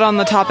 We got on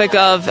the topic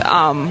of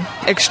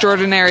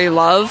extraordinary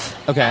love.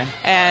 Okay.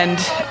 And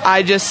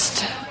I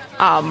just,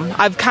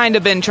 I've kind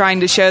of been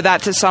trying to show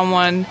that to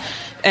someone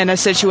in a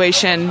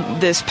situation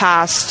this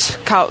past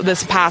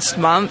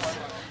month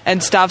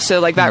and stuff, so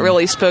like that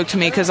really spoke to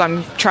me because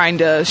I'm trying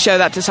to show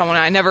that to someone.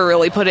 I never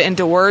really put it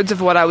into words of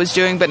what I was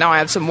doing, but now I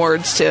have some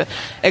words to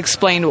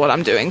explain what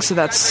I'm doing, so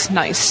that's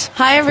nice.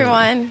 Hi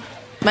everyone,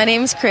 my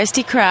name is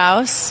Christy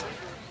Krause,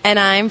 and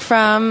I'm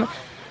from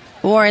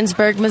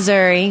Warrensburg,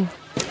 Missouri,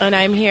 and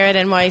I'm here at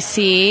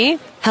NYC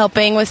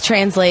helping with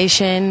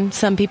translation.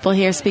 Some people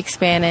here speak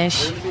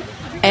Spanish.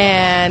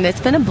 And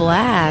it's been a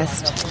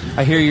blast.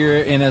 I hear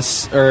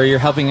you're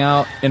helping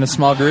out in a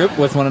small group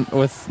with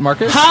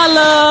Marcus.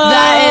 Hello.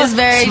 That is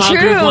very small true.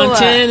 Small group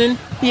 110.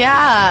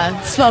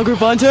 Yeah, small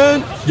group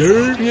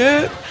 110.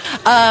 Yeah.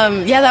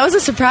 That was a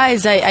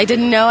surprise. I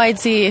didn't know I'd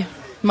see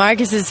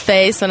Marcus's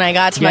face when I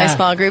got to my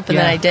small group, and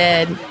then I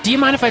did. Do you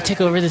mind if I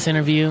take over this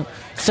interview?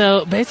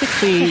 So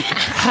basically,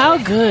 how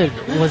good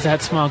was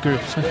that small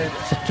group?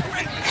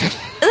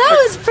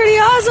 That was pretty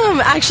awesome,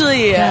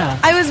 actually. Yeah.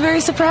 I was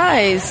very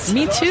surprised.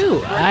 Me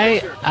too.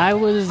 I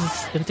was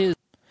enthused.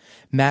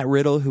 Matt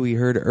Riddle, who we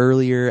heard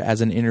earlier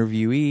as an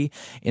interviewee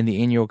in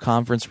the annual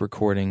conference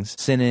recordings,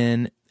 sent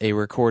in a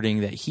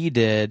recording that he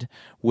did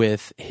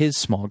with his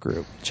small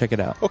group. Check it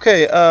out.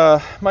 Okay,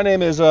 my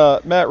name is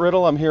Matt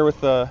Riddle. I'm here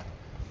with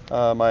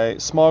my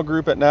small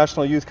group at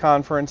National Youth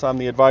Conference. I'm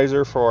the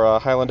advisor for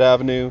Highland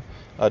Avenue,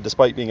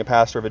 despite being a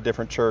pastor of a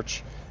different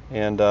church,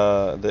 and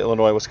the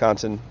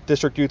Illinois-Wisconsin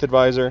District Youth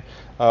Advisor.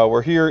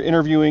 We're here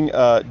interviewing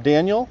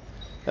Daniel,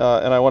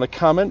 and I want to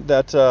comment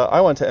that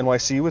I went to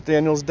NYC with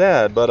Daniel's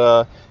dad,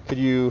 but could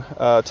you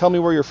tell me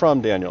where you're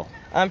from, Daniel?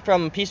 I'm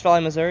from Peace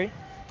Valley, Missouri.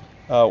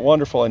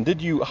 Wonderful. And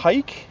did you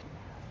hike?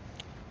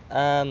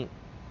 What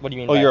do you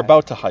mean by you're hike?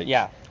 About to hike.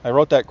 Yeah. I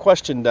wrote that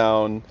question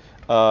down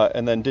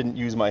and then didn't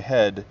use my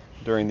head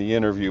during the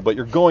interview, but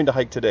you're going to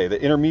hike today.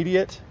 The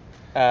intermediate?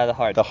 The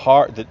hard. The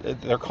hard.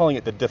 They're calling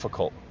it the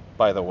difficult,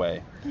 by the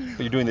way.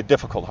 But you're doing the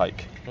difficult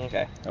hike.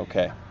 Okay.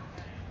 Okay.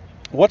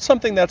 What's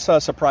something that's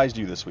surprised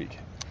you this week?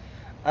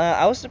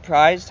 I was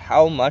surprised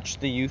how much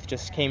the youth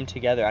just came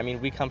together. I mean,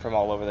 we come from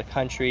all over the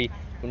country.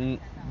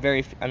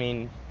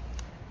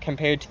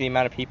 Compared to the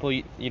amount of people,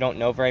 you don't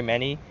know very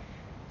many.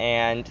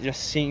 And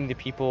just seeing the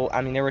people,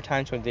 I mean, there were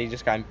times when they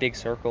just got in big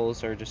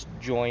circles or just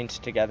joined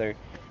together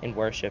in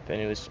worship,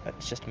 and it's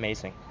just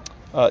amazing.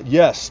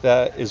 Yes,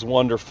 that is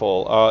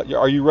wonderful.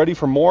 Are you ready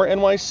for more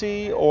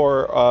NYC,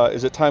 or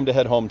is it time to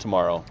head home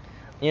tomorrow?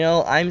 You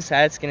know, I'm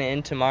sad it's going to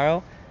end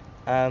tomorrow.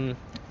 I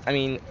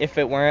mean, if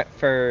it weren't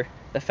for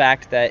the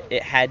fact that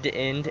it had to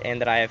end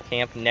and that I have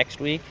camp next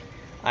week,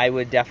 I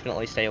would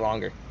definitely stay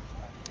longer.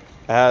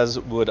 As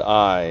would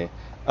I.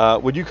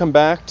 Would you come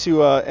back to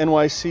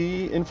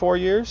NYC in 4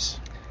 years?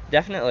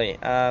 Definitely.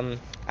 I'm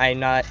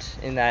not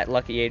in that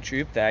lucky age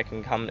group that I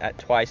can come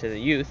twice as a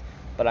youth,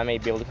 but I may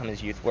be able to come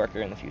as a youth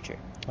worker in the future.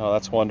 Oh,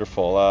 that's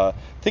wonderful.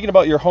 Thinking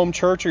about your home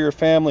church or your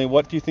family,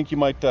 what do you think you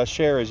might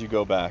share as you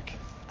go back?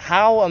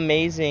 How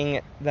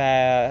amazing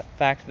the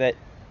fact that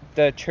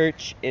the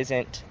church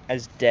isn't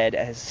as dead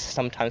as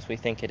sometimes we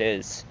think it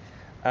is.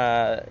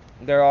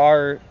 There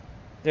are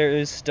there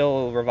is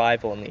still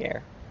revival in the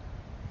air.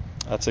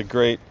 That's a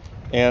great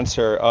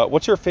answer.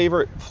 What's your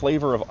favorite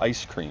flavor of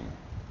ice cream?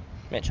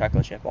 Mint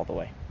chocolate chip all the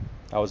way.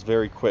 That was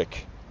very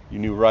quick. You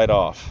knew right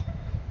off.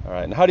 All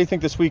right. And how do you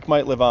think this week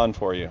might live on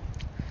for you?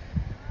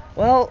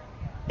 Well,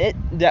 it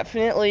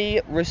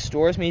definitely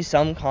restores me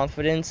some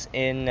confidence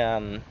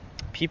in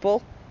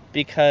people,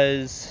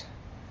 because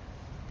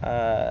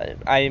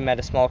I'm at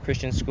a small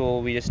Christian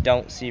school. We just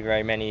don't see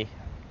very many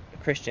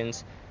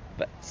Christians,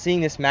 but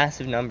seeing this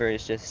massive number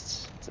is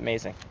it's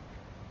amazing.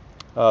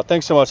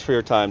 Thanks so much for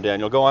your time,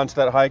 Daniel. Go on to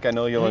that hike. I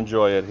know you'll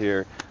enjoy it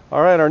here.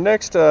 All right, our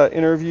next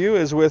interview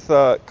is with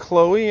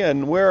Chloe,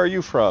 and where are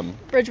you from?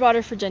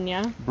 Bridgewater,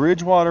 Virginia.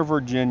 Bridgewater,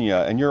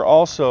 Virginia, and you're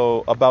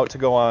also about to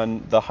go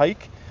on the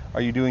hike.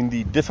 Are you doing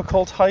the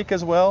difficult hike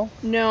as well?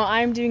 No,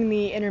 I'm doing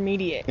the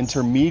intermediate.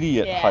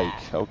 Intermediate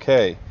hike,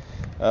 okay.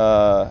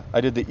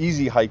 I did the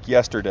easy hike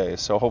yesterday,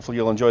 so hopefully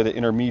you'll enjoy the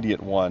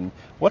intermediate one.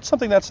 What's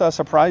something that's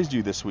surprised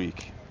you this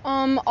week?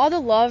 All the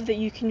love that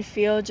you can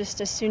feel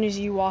just as soon as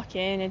you walk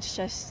in. It's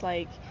just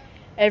like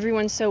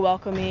everyone's so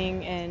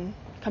welcoming and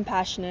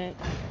compassionate.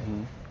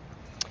 Mm-hmm.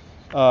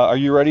 Are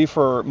you ready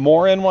for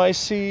more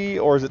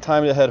NYC, or is it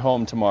time to head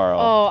home tomorrow?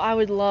 Oh, I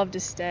would love to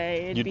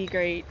stay. It'd be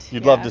great.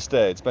 You'd love to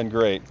stay. It's been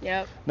great.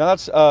 Yep. Now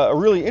that's a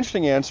really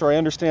interesting answer. I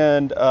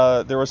understand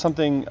there was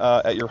something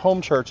at your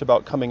home church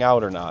about coming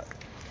out or not.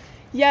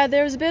 Yeah,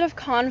 there was a bit of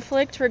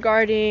conflict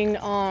regarding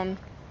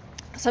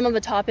some of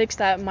the topics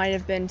that might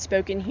have been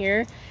spoken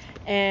here,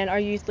 and our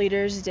youth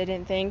leaders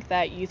didn't think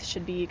that youth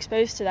should be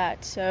exposed to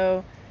that.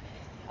 So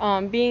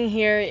being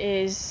here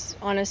is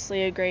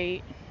honestly a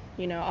great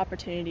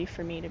opportunity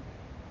for me to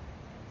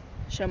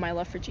show my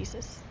love for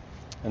Jesus.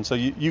 And so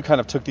you kind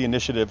of took the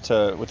initiative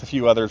with a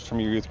few others from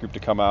your youth group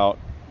to come out.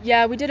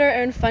 Yeah, we did our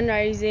own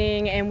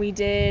fundraising, and we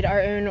did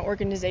our own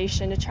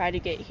organization to try to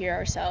get here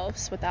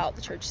ourselves without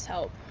the church's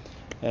help.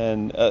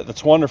 And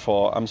that's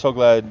wonderful. I'm so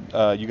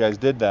glad you guys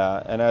did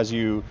that. And as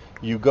you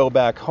go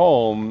back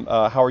home,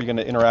 how are you going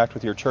to interact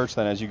with your church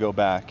then as you go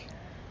back?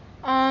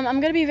 I'm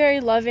going to be very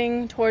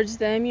loving towards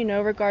them,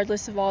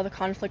 regardless of all the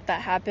conflict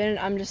that happened.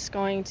 I'm just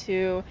going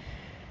to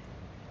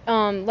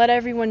let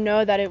everyone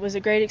know that it was a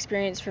great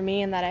experience for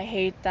me, and that I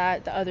hate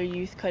that the other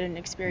youth couldn't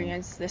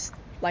experience this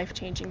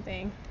life-changing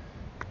thing.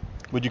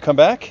 Would you come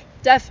back?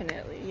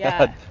 Definitely,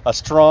 yeah. A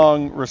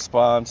strong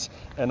response.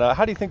 And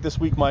how do you think this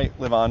week might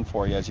live on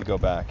for you as you go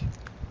back?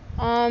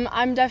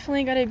 I'm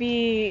definitely going to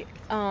be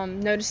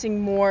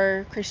noticing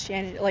more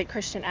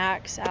Christian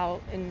acts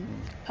out in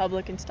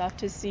public and stuff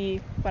to see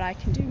what I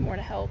can do more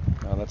to help.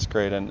 Oh, that's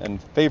great.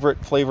 And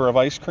favorite flavor of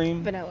ice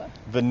cream? Vanilla.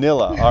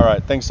 Vanilla. All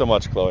right. Thanks so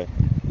much, Chloe.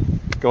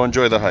 Go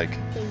enjoy the hike.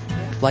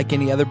 Like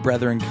any other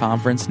Brethren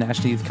conference,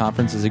 National Youth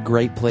Conference is a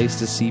great place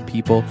to see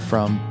people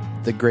from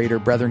the greater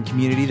Brethren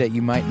community that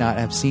you might not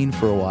have seen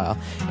for a while.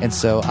 And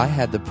so I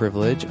had the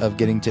privilege of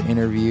getting to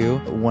interview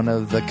one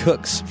of the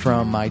cooks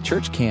from my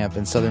church camp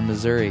in southern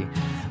Missouri.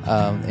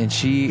 And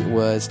she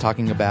was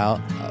talking about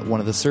one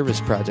of the service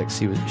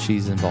projects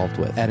she's involved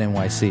with at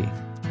NYC.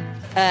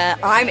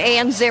 I'm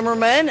Ann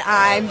Zimmerman.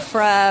 I'm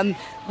from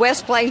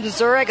West Plains,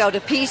 Missouri. I go to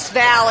Peace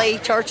Valley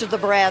Church of the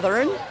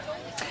Brethren.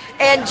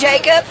 And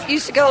Jacob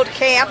used to go to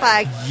camp.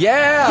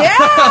 Yeah,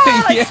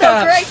 it's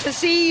so great to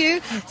see you.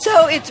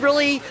 So it's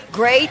really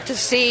great to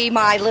see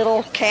my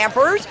little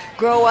campers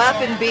grow up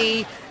and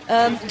be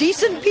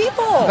decent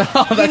people,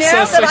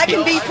 that I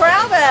can be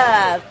proud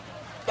of.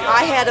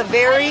 I had a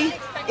very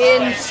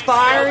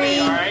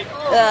inspiring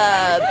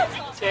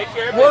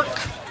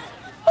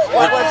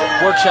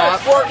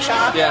workshop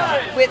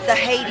with the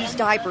Hades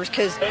diapers,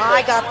 because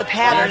I got the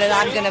pattern and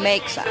I'm going to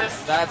make some.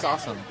 That's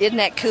awesome. Isn't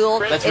that cool?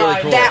 That's really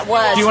cool. That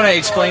was. Do you want to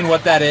explain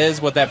what that is,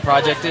 what that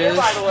project is?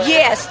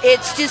 Yes,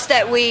 it's just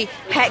that we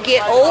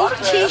get old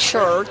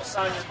T-shirts,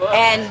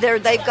 and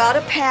they've got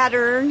a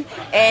pattern,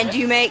 and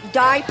you make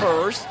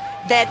diapers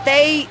that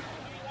they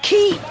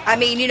keep. I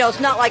mean, it's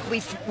not like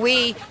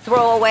we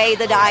throw away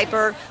the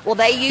diaper. Well,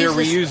 they're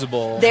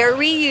reusable. They're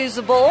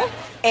reusable,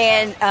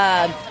 and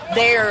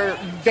they're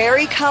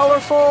very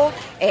colorful.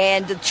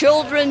 And the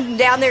children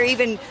down there,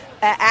 even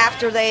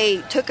after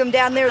they took them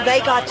down there, they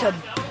got to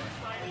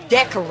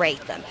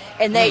decorate them.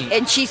 And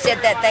and she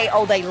said that they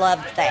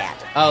loved that.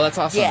 Oh, that's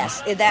awesome.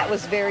 Yes, and that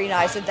was very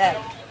nice. And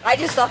I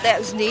just thought that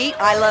was neat.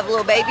 I love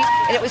little babies,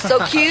 and it was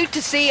so cute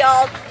to see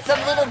some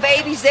little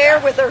babies there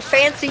with their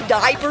fancy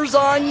diapers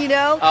on,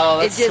 Oh,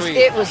 that's sweet.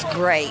 It was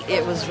great.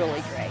 It was really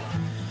great.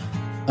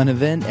 An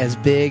event as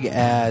big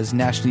as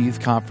National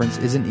Youth Conference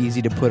isn't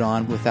easy to put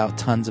on without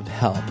tons of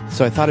help.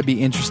 So I thought it'd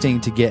be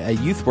interesting to get a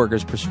youth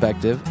worker's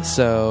perspective.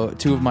 So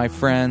two of my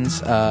friends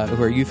who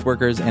are youth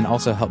workers and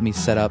also helped me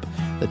set up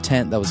the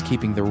tent that was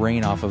keeping the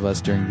rain off of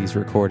us during these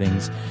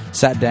recordings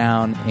sat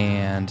down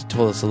and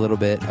told us a little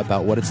bit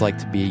about what it's like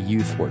to be a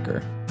youth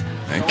worker.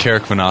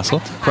 Carrick Van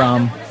Osselt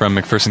from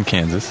McPherson,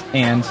 Kansas.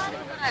 And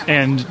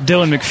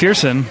Dylan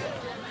McPherson.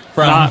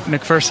 From not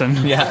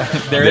McPherson. Yeah,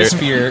 there is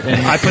fear.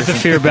 I put the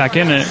fear back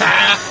in it.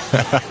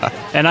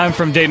 And I'm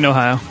from Dayton,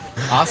 Ohio.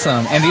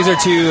 Awesome. And these are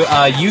two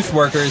youth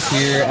workers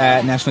here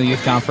at National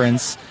Youth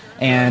Conference.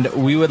 and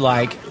we would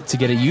like to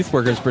get a youth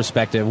worker's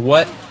perspective.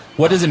 What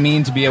does it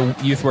mean to be a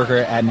youth worker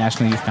at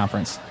National Youth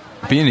Conference?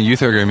 Being a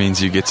youth worker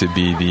means you get to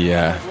be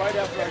the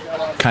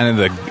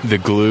kind of the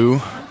glue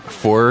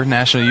for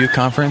National Youth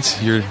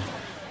Conference. You're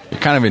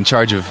kind of in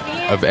charge of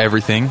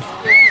everything,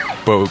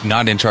 but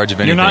not in charge of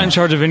anything. You're not in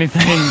charge of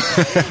anything,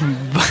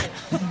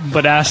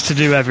 but asked to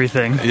do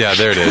everything. Yeah,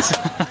 there it is.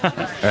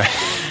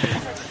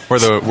 Or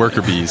the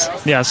worker bees.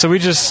 Yeah, so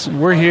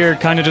we're here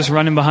kind of just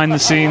running behind the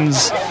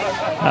scenes,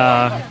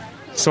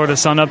 sort of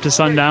sun up to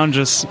sundown,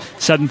 just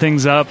setting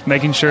things up,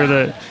 making sure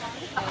that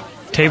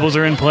tables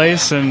are in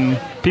place and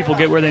people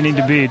get where they need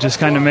to be, just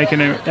kind of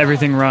making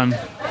everything run.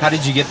 How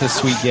did you get this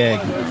sweet gig?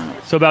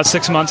 So about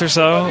 6 months or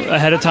so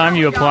ahead of time,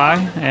 you apply,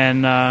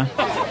 and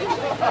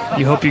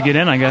you hope you get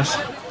in, I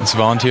guess. It's a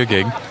volunteer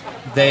gig.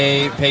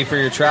 They pay for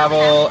your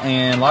travel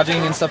and lodging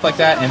and stuff like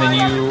that, and then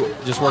you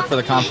just work for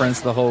the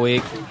conference the whole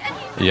week?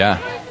 Yeah,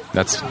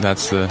 that's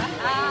the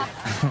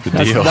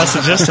deal. That's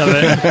the gist of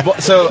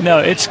it. So no,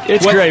 it's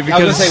great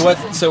because I was going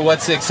to say,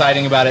 what's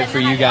exciting about it for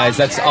you guys?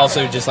 That's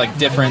also just like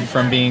different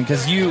from being,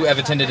 because you have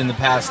attended in the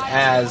past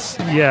as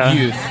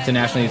youth to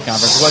National Youth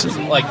Conference. What's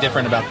like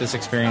different about this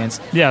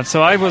experience? Yeah,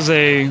 so I was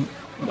a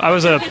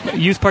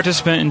youth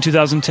participant in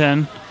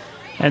 2010.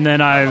 And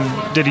then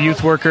I did a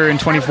youth worker in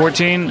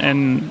 2014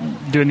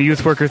 and doing the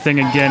youth worker thing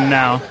again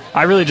now.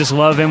 I really just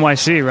love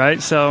NYC,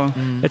 right? So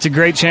it's a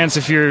great chance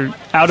if you're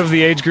out of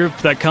the age group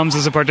that comes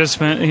as a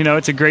participant.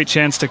 It's a great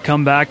chance to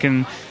come back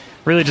and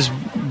really just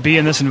be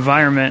in this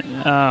environment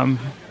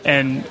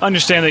and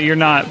understand that you're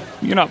not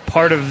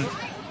part of,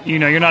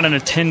 you're not an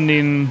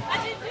attending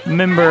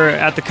member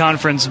at the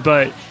conference,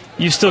 but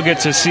you still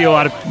get to see a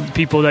lot of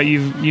people that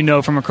you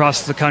know from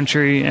across the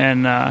country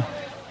and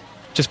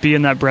just be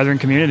in that Brethren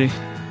community.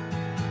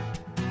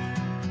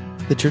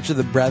 The Church of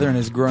the Brethren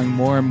is growing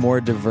more and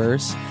more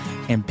diverse,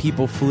 and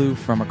people flew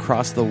from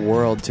across the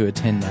world to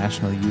attend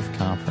National Youth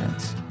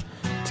Conference.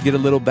 To get a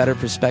little better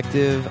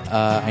perspective,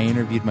 I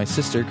interviewed my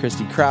sister,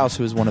 Christy Krause,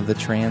 who is one of the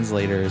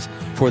translators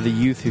for the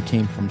youth who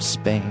came from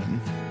Spain.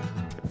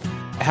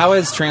 How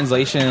is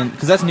translation,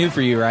 because that's new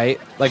for you,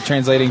 right? Like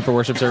translating for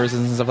worship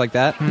services and stuff like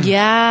that?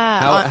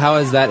 Yeah. How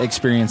has that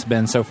experience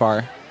been so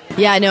far?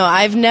 Yeah, no,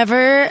 I've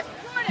never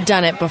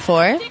done it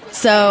before,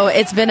 so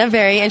it's been a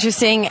very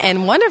interesting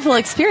and wonderful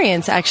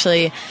experience,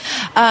 actually.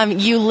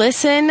 You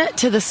listen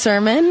to the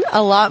sermon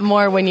a lot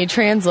more when you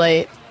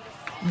translate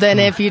than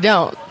if you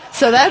don't.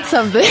 So that's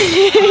something.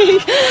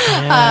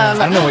 I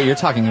don't know what you're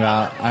talking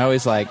about. I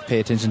always pay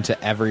attention to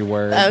every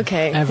word.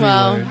 Okay.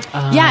 Word.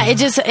 Yeah,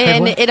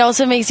 it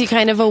also makes you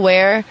kind of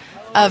aware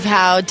of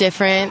how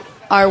different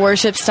our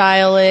worship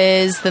style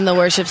is than the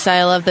worship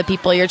style of the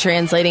people you're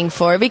translating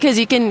for, because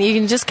you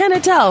can just kind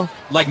of tell.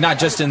 Not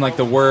just in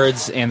the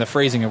words and the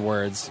phrasing of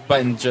words, but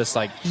in just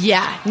not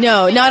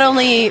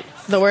only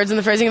the words and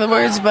the phrasing of the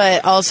words,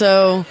 but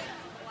also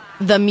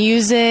the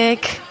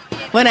music.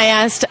 When I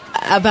asked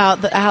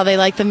about how they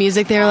like the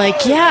music, they were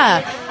like,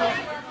 yeah,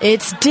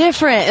 it's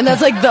different. And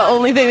that's the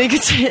only thing they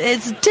could say.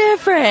 It's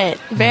different.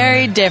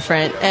 Very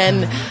different.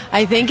 And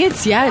I think it's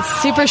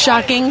super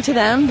shocking to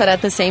them, but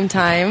at the same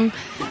time,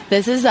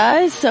 this is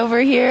us over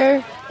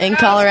here in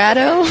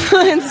Colorado.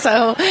 And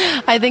so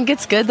I think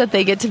it's good that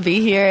they get to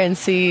be here and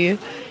see,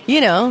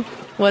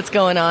 what's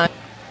going on.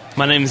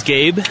 My name's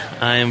Gabe.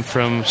 I am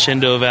from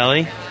Shenandoah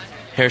Valley,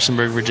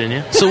 Harrisonburg,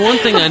 Virginia. So one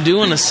thing I do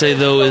want to say,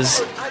 though,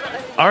 is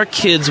our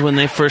kids, when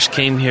they first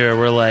came here,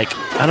 were like,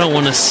 I don't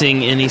want to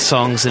sing any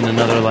songs in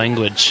another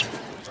language.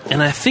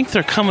 And I think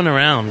they're coming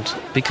around,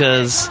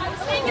 because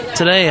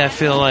today I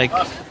feel like,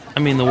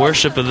 the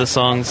worship of the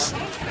songs,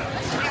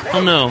 I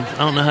don't know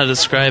how to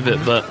describe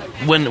it, but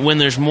when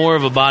there's more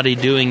of a body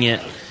doing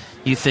it,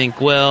 you think,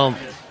 well,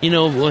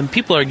 when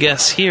people are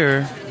guests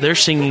here, they're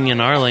singing in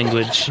our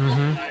language.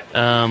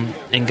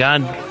 And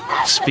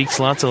God speaks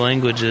lots of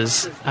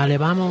languages.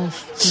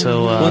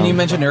 So, when you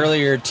mentioned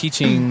earlier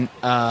teaching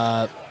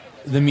the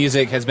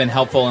music has been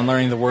helpful in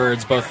learning the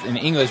words both in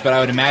English, but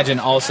I would imagine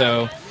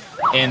also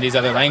in these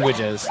other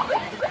languages,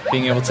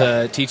 being able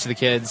to teach the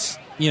kids,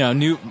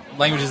 new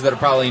languages that are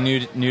probably new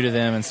to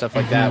them and stuff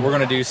like that. We're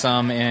going to do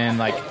some in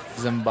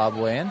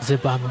Zimbabwean.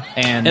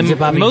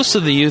 And most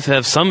of the youth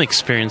have some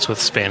experience with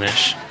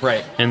Spanish.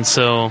 Right. And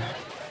so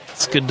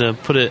it's good to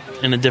put it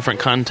in a different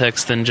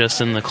context than just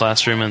in the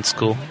classroom and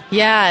school.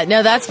 Yeah,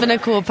 no, that's been a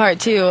cool part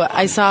too.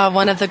 I saw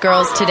one of the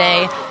girls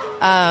today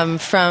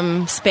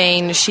from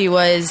Spain. She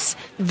was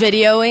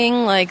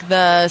videoing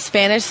the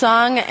Spanish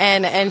song,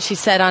 and she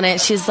said on it,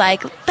 she's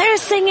like, they're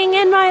singing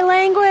in my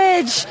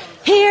language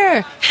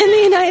here in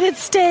the United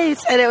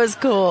States, and it was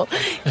cool,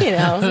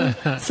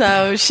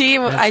 So she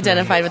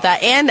identified with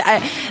that, and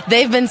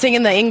they've been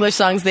singing the English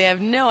songs. They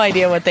have no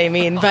idea what they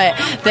mean, but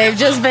they've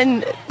just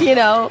been,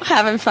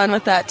 having fun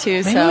with that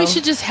too. Maybe we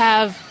should just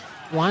have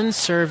one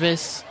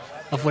service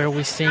of where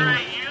we sing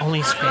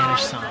only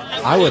Spanish songs.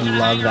 I would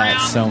love that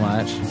so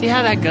much. See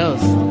how that goes.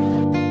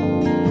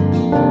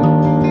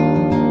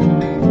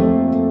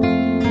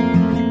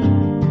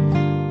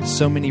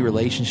 So many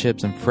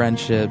relationships and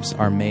friendships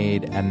are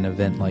made at an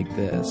event like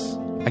this.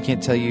 I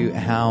can't tell you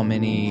how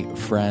many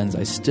friends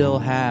I still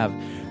have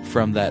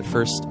from that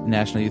first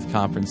National Youth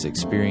Conference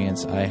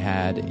experience I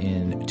had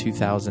in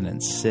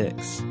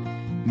 2006.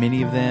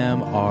 Many of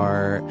them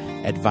are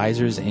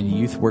advisors and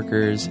youth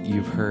workers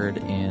you've heard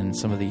in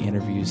some of the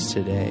interviews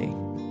today.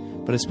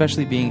 But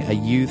especially being a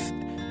youth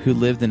who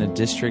lived in a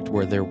district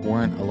where there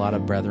weren't a lot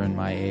of brethren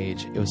my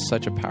age, it was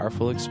such a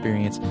powerful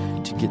experience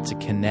to get to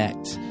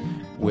connect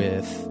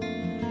with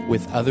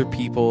other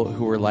people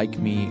who were like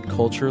me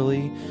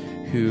culturally,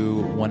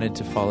 who wanted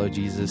to follow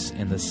Jesus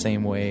in the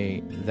same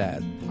way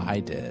that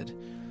I did.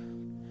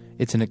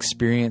 It's an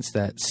experience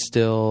that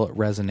still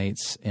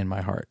resonates in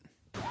my heart.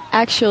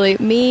 Actually,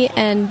 me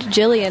and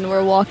Jillian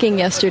were walking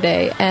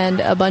yesterday, and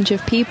a bunch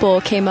of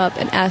people came up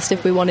and asked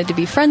if we wanted to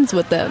be friends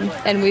with them.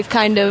 And we've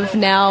kind of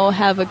now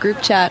have a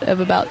group chat of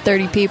about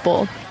 30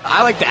 people.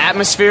 I like the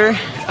atmosphere,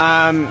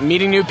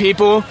 meeting new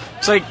people.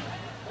 It's like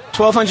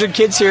 1,200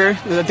 kids here.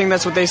 I think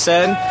that's what they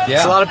said. Yeah.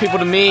 It's a lot of people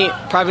to meet.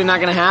 Probably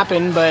not going to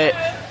happen, but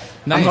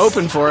nice. I'm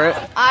hoping for it.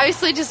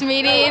 Obviously, just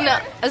meeting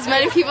as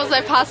many people as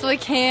I possibly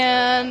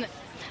can.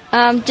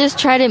 Just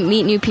try to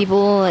meet new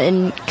people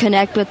and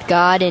connect with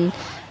God and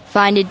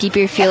find a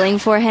deeper feeling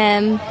for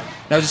Him.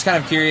 I was just kind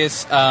of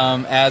curious,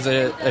 as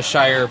a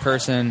shyer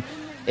person,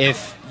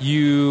 if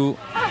you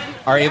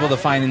are able to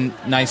find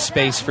a nice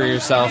space for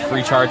yourself,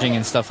 recharging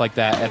and stuff like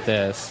that at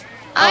this.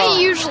 I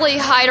usually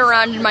hide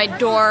around in my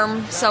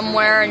dorm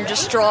somewhere and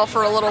just draw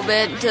for a little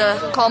bit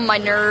to calm my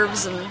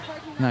nerves. And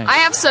nice. I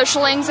have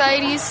social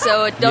anxieties,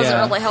 so it doesn't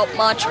really help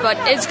much, but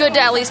it's good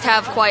to at least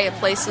have quiet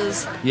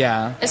places.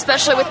 Yeah.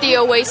 Especially with the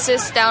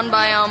Oasis down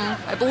by,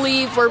 I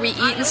believe, where we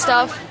eat and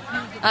stuff.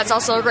 That's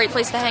also a great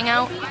place to hang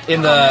out.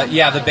 In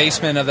the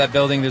basement of that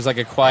building, there's like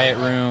a quiet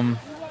room.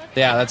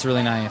 Yeah, that's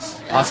really nice.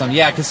 Awesome.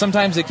 Yeah, because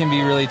sometimes it can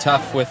be really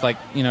tough with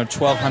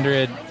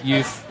 1,200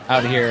 youth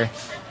out here.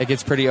 It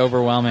gets pretty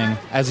overwhelming,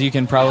 as you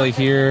can probably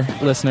hear,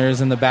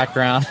 listeners, in the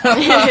background. All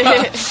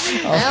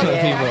the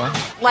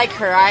people. Like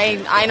her,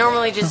 I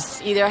normally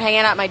just either hang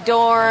out at my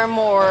dorm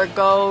or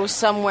go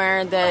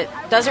somewhere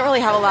that doesn't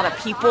really have a lot of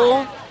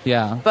people.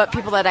 Yeah. But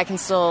people that I can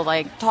still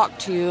talk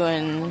to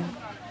and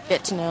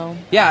get to know.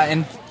 Yeah,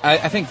 and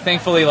I think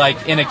thankfully,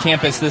 in a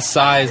campus this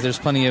size, there's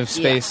plenty of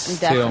space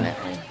too.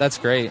 That's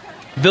great.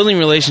 Building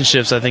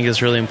relationships, I think,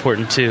 is really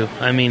important too.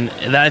 I mean,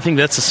 I think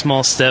that's a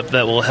small step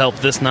that will help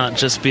this not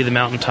just be the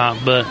mountaintop,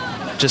 but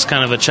just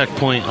kind of a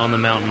checkpoint on the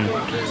mountain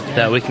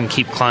that we can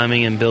keep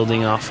climbing and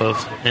building off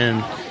of.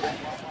 And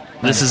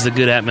this is the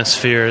good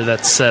atmosphere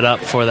that's set up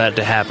for that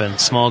to happen.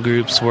 Small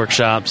groups,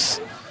 workshops,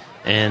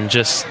 and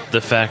just the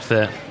fact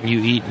that you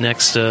eat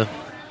next to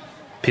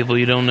people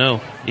you don't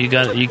know. You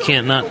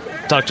can't not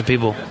talk to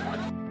people.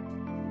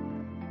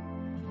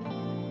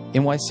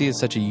 NYC is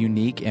such a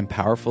unique and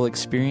powerful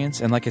experience,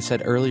 and like I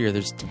said earlier,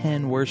 there's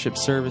 10 worship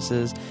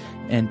services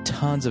and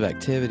tons of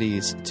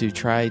activities to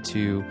try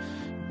to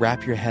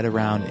wrap your head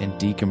around and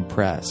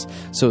decompress.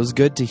 So it was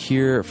good to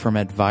hear from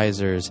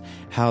advisors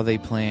how they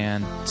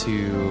plan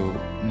to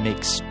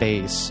make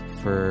space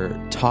for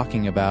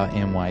talking about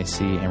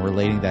NYC and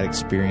relating that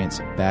experience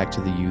back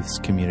to the youth's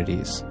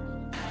communities.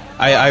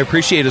 I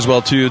appreciate as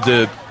well, too,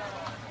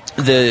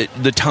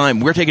 the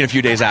time. We're taking a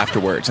few days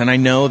afterwards, and I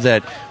know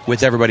that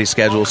with everybody's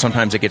schedule,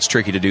 sometimes it gets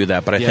tricky to do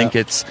that, but I think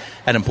it's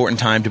an important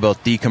time to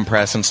both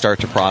decompress and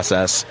start to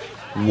process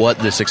what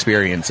this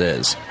experience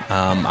is.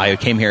 I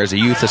came here as a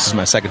youth. This is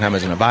my second time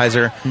as an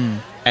advisor,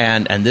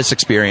 and this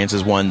experience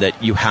is one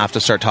that you have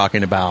to start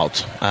talking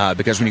about,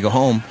 because when you go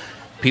home,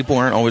 people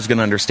aren't always going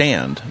to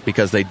understand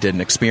because they didn't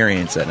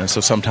experience it, and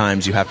so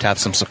sometimes you have to have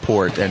some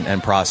support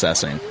and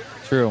processing.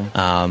 True.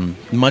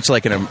 Much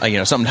like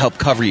something to help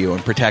cover you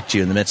and protect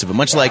you in the midst of it.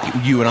 Much like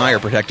you and I are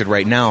protected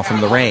right now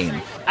from the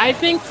rain. I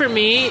think for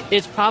me,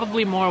 it's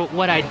probably more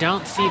what I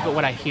don't see, but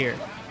what I hear.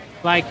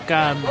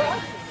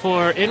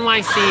 For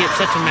NYC, it's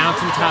such a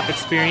mountaintop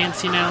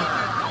experience,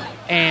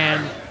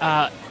 and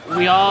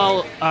we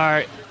all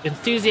are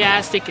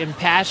enthusiastic and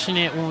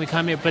passionate when we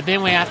come here, but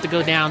then we have to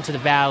go down to the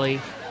valley,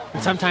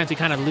 and sometimes we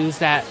kind of lose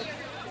that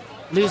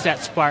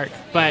spark.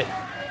 But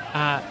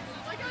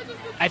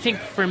I think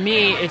for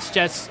me, it's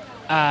just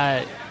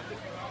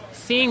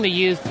seeing the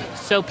youth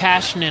so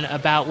passionate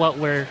about what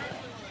we're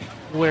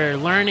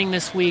learning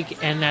this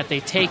week, and that they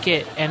take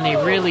it and they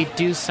really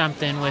do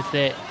something with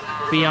it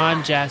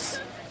beyond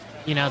just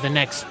the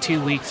next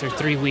 2 weeks or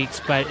 3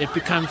 weeks, but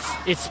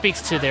it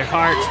speaks to their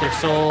hearts, their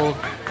soul,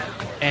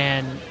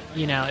 and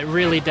it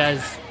really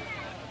does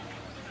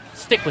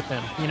stick with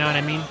them. You know what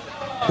I mean?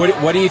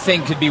 What do you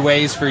think could be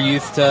ways for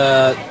youth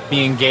to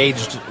be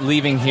engaged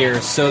leaving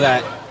here so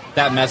that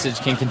message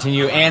can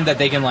continue, and that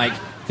they can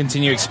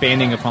continue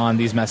expanding upon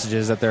these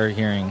messages that they're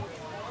hearing?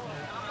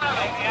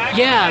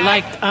 Yeah,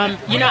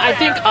 I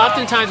think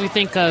oftentimes we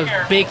think of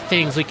big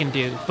things we can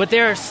do, but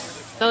there are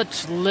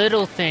such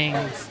little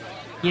things,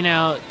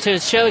 to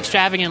show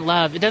extravagant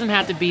love. It doesn't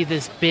have to be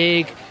this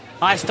big,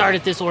 I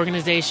started this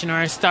organization or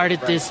I started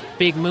this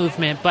big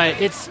movement, but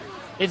it's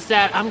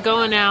that I'm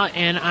going out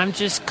and I'm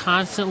just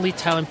constantly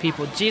telling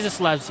people, Jesus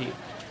loves you.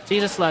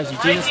 Jesus loves you.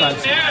 Jesus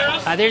loves you.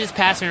 There's this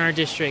pastor in our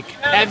district.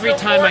 Every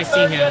time I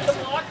see him,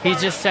 he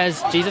just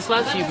says, Jesus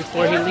loves you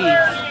before he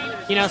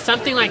leaves. You know,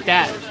 something like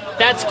that.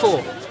 That's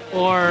cool.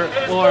 Or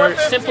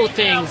simple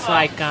things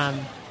like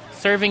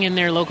serving in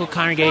their local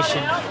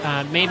congregation.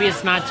 Maybe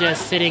it's not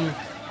just sitting,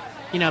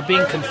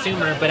 being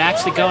consumer, but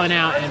actually going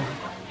out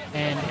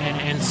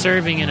and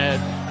serving in a,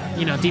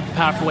 deep and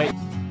powerful way.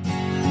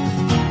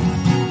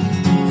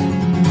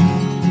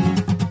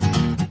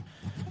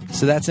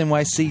 So that's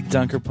NYC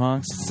Dunker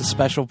Punks. It's a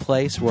special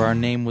place where our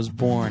name was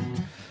born.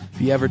 If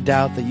you ever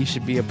doubt that you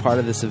should be a part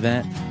of this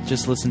event,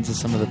 just listen to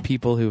some of the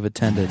people who've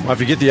attended. Well, if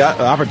you get the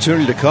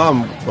opportunity to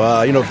come,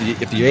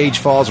 if the age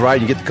falls right,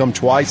 you get to come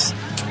twice.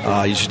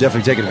 You should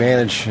definitely take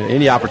advantage.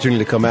 Any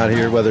opportunity to come out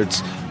here, whether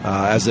it's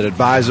as an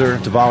advisor,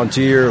 to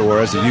volunteer, or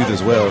as a youth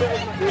as well,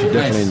 you should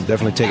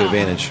definitely take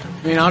advantage.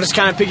 I mean, I'll just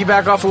kind of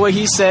piggyback off of what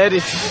he said.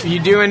 If you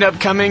do end up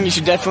coming, you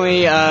should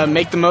definitely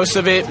make the most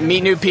of it,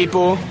 meet new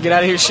people, get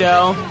out of your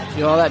shell,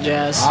 do all that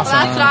jazz. Awesome. Well,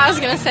 that's what I was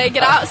going to say.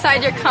 Get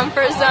outside your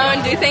comfort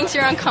zone, do things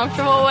you're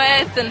uncomfortable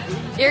with, and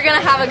you're going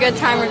to have a good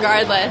time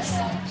regardless.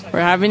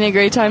 We're having a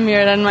great time here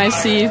at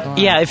NYC.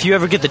 Yeah, if you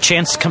ever get the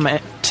chance to come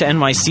to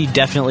NYC,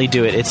 definitely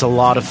do it. It's a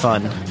lot of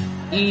fun.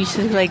 You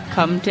should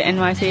come to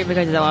NYC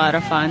because it's a lot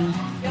of fun.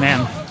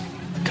 Man,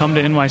 come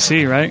to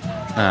NYC, right?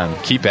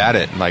 Keep at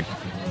it.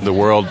 The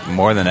world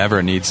more than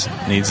ever needs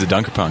the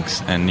Dunker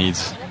Punks and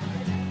needs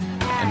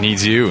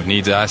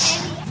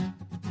us.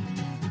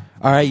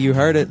 All right, you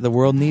heard it. The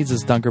world needs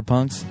us, Dunker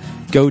Punks.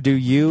 Go do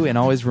you, and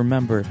always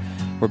remember,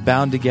 we're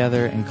bound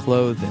together and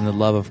clothed in the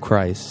love of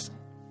Christ.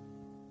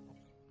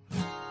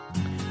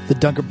 The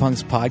Dunker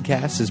Punks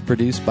podcast is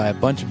produced by a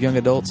bunch of young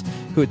adults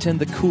who attend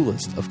the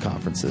coolest of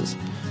conferences.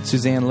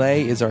 Suzanne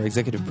Lay is our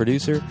executive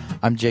producer.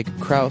 I'm Jacob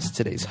Kraus,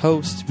 today's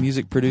host,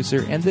 music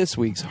producer, and this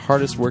week's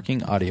hardest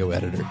working audio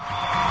editor.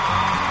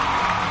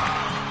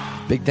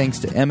 Big thanks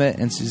to Emma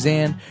and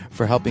Suzanne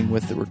for helping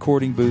with the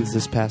recording booths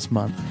this past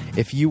month.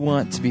 If you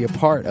want to be a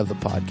part of the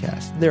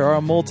podcast, there are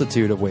a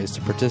multitude of ways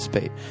to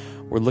participate.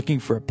 We're looking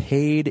for a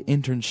paid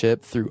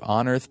internship through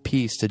On Earth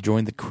Peace to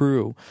join the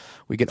crew.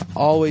 We could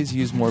always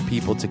use more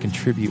people to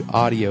contribute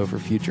audio for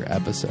future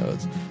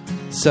episodes.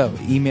 So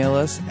email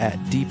us at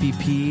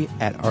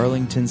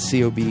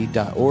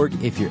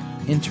dpp@arlingtoncob.org if you're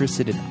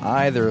interested in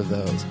either of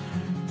those,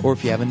 or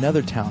if you have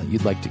another talent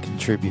you'd like to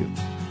contribute.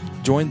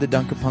 Join the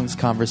Dunker Punks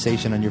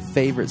conversation on your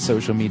favorite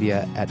social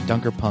media at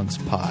Dunker Punks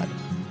Pod.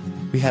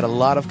 We had a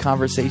lot of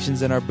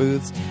conversations in our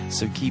booths,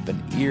 so keep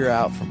an ear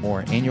out for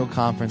more annual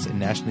conference and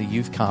National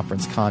Youth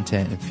Conference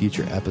content in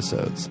future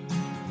episodes.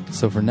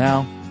 So for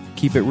now,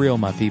 keep it real,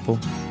 my people.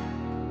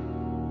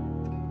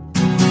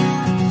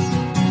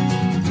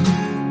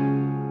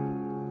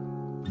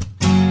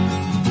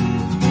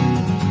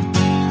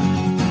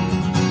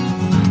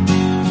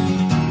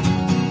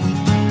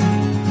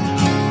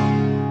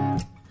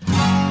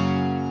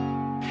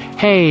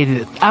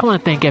 Hey, I want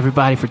to thank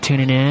everybody for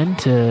tuning in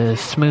to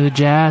Smooth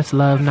Jazz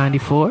Love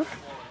 94.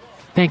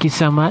 Thank you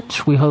so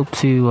much. We hope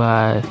to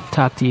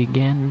talk to you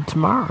again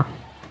tomorrow.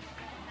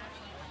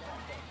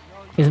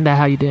 Isn't that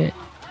how you did it?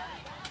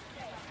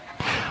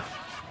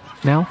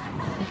 No?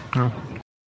 Oh.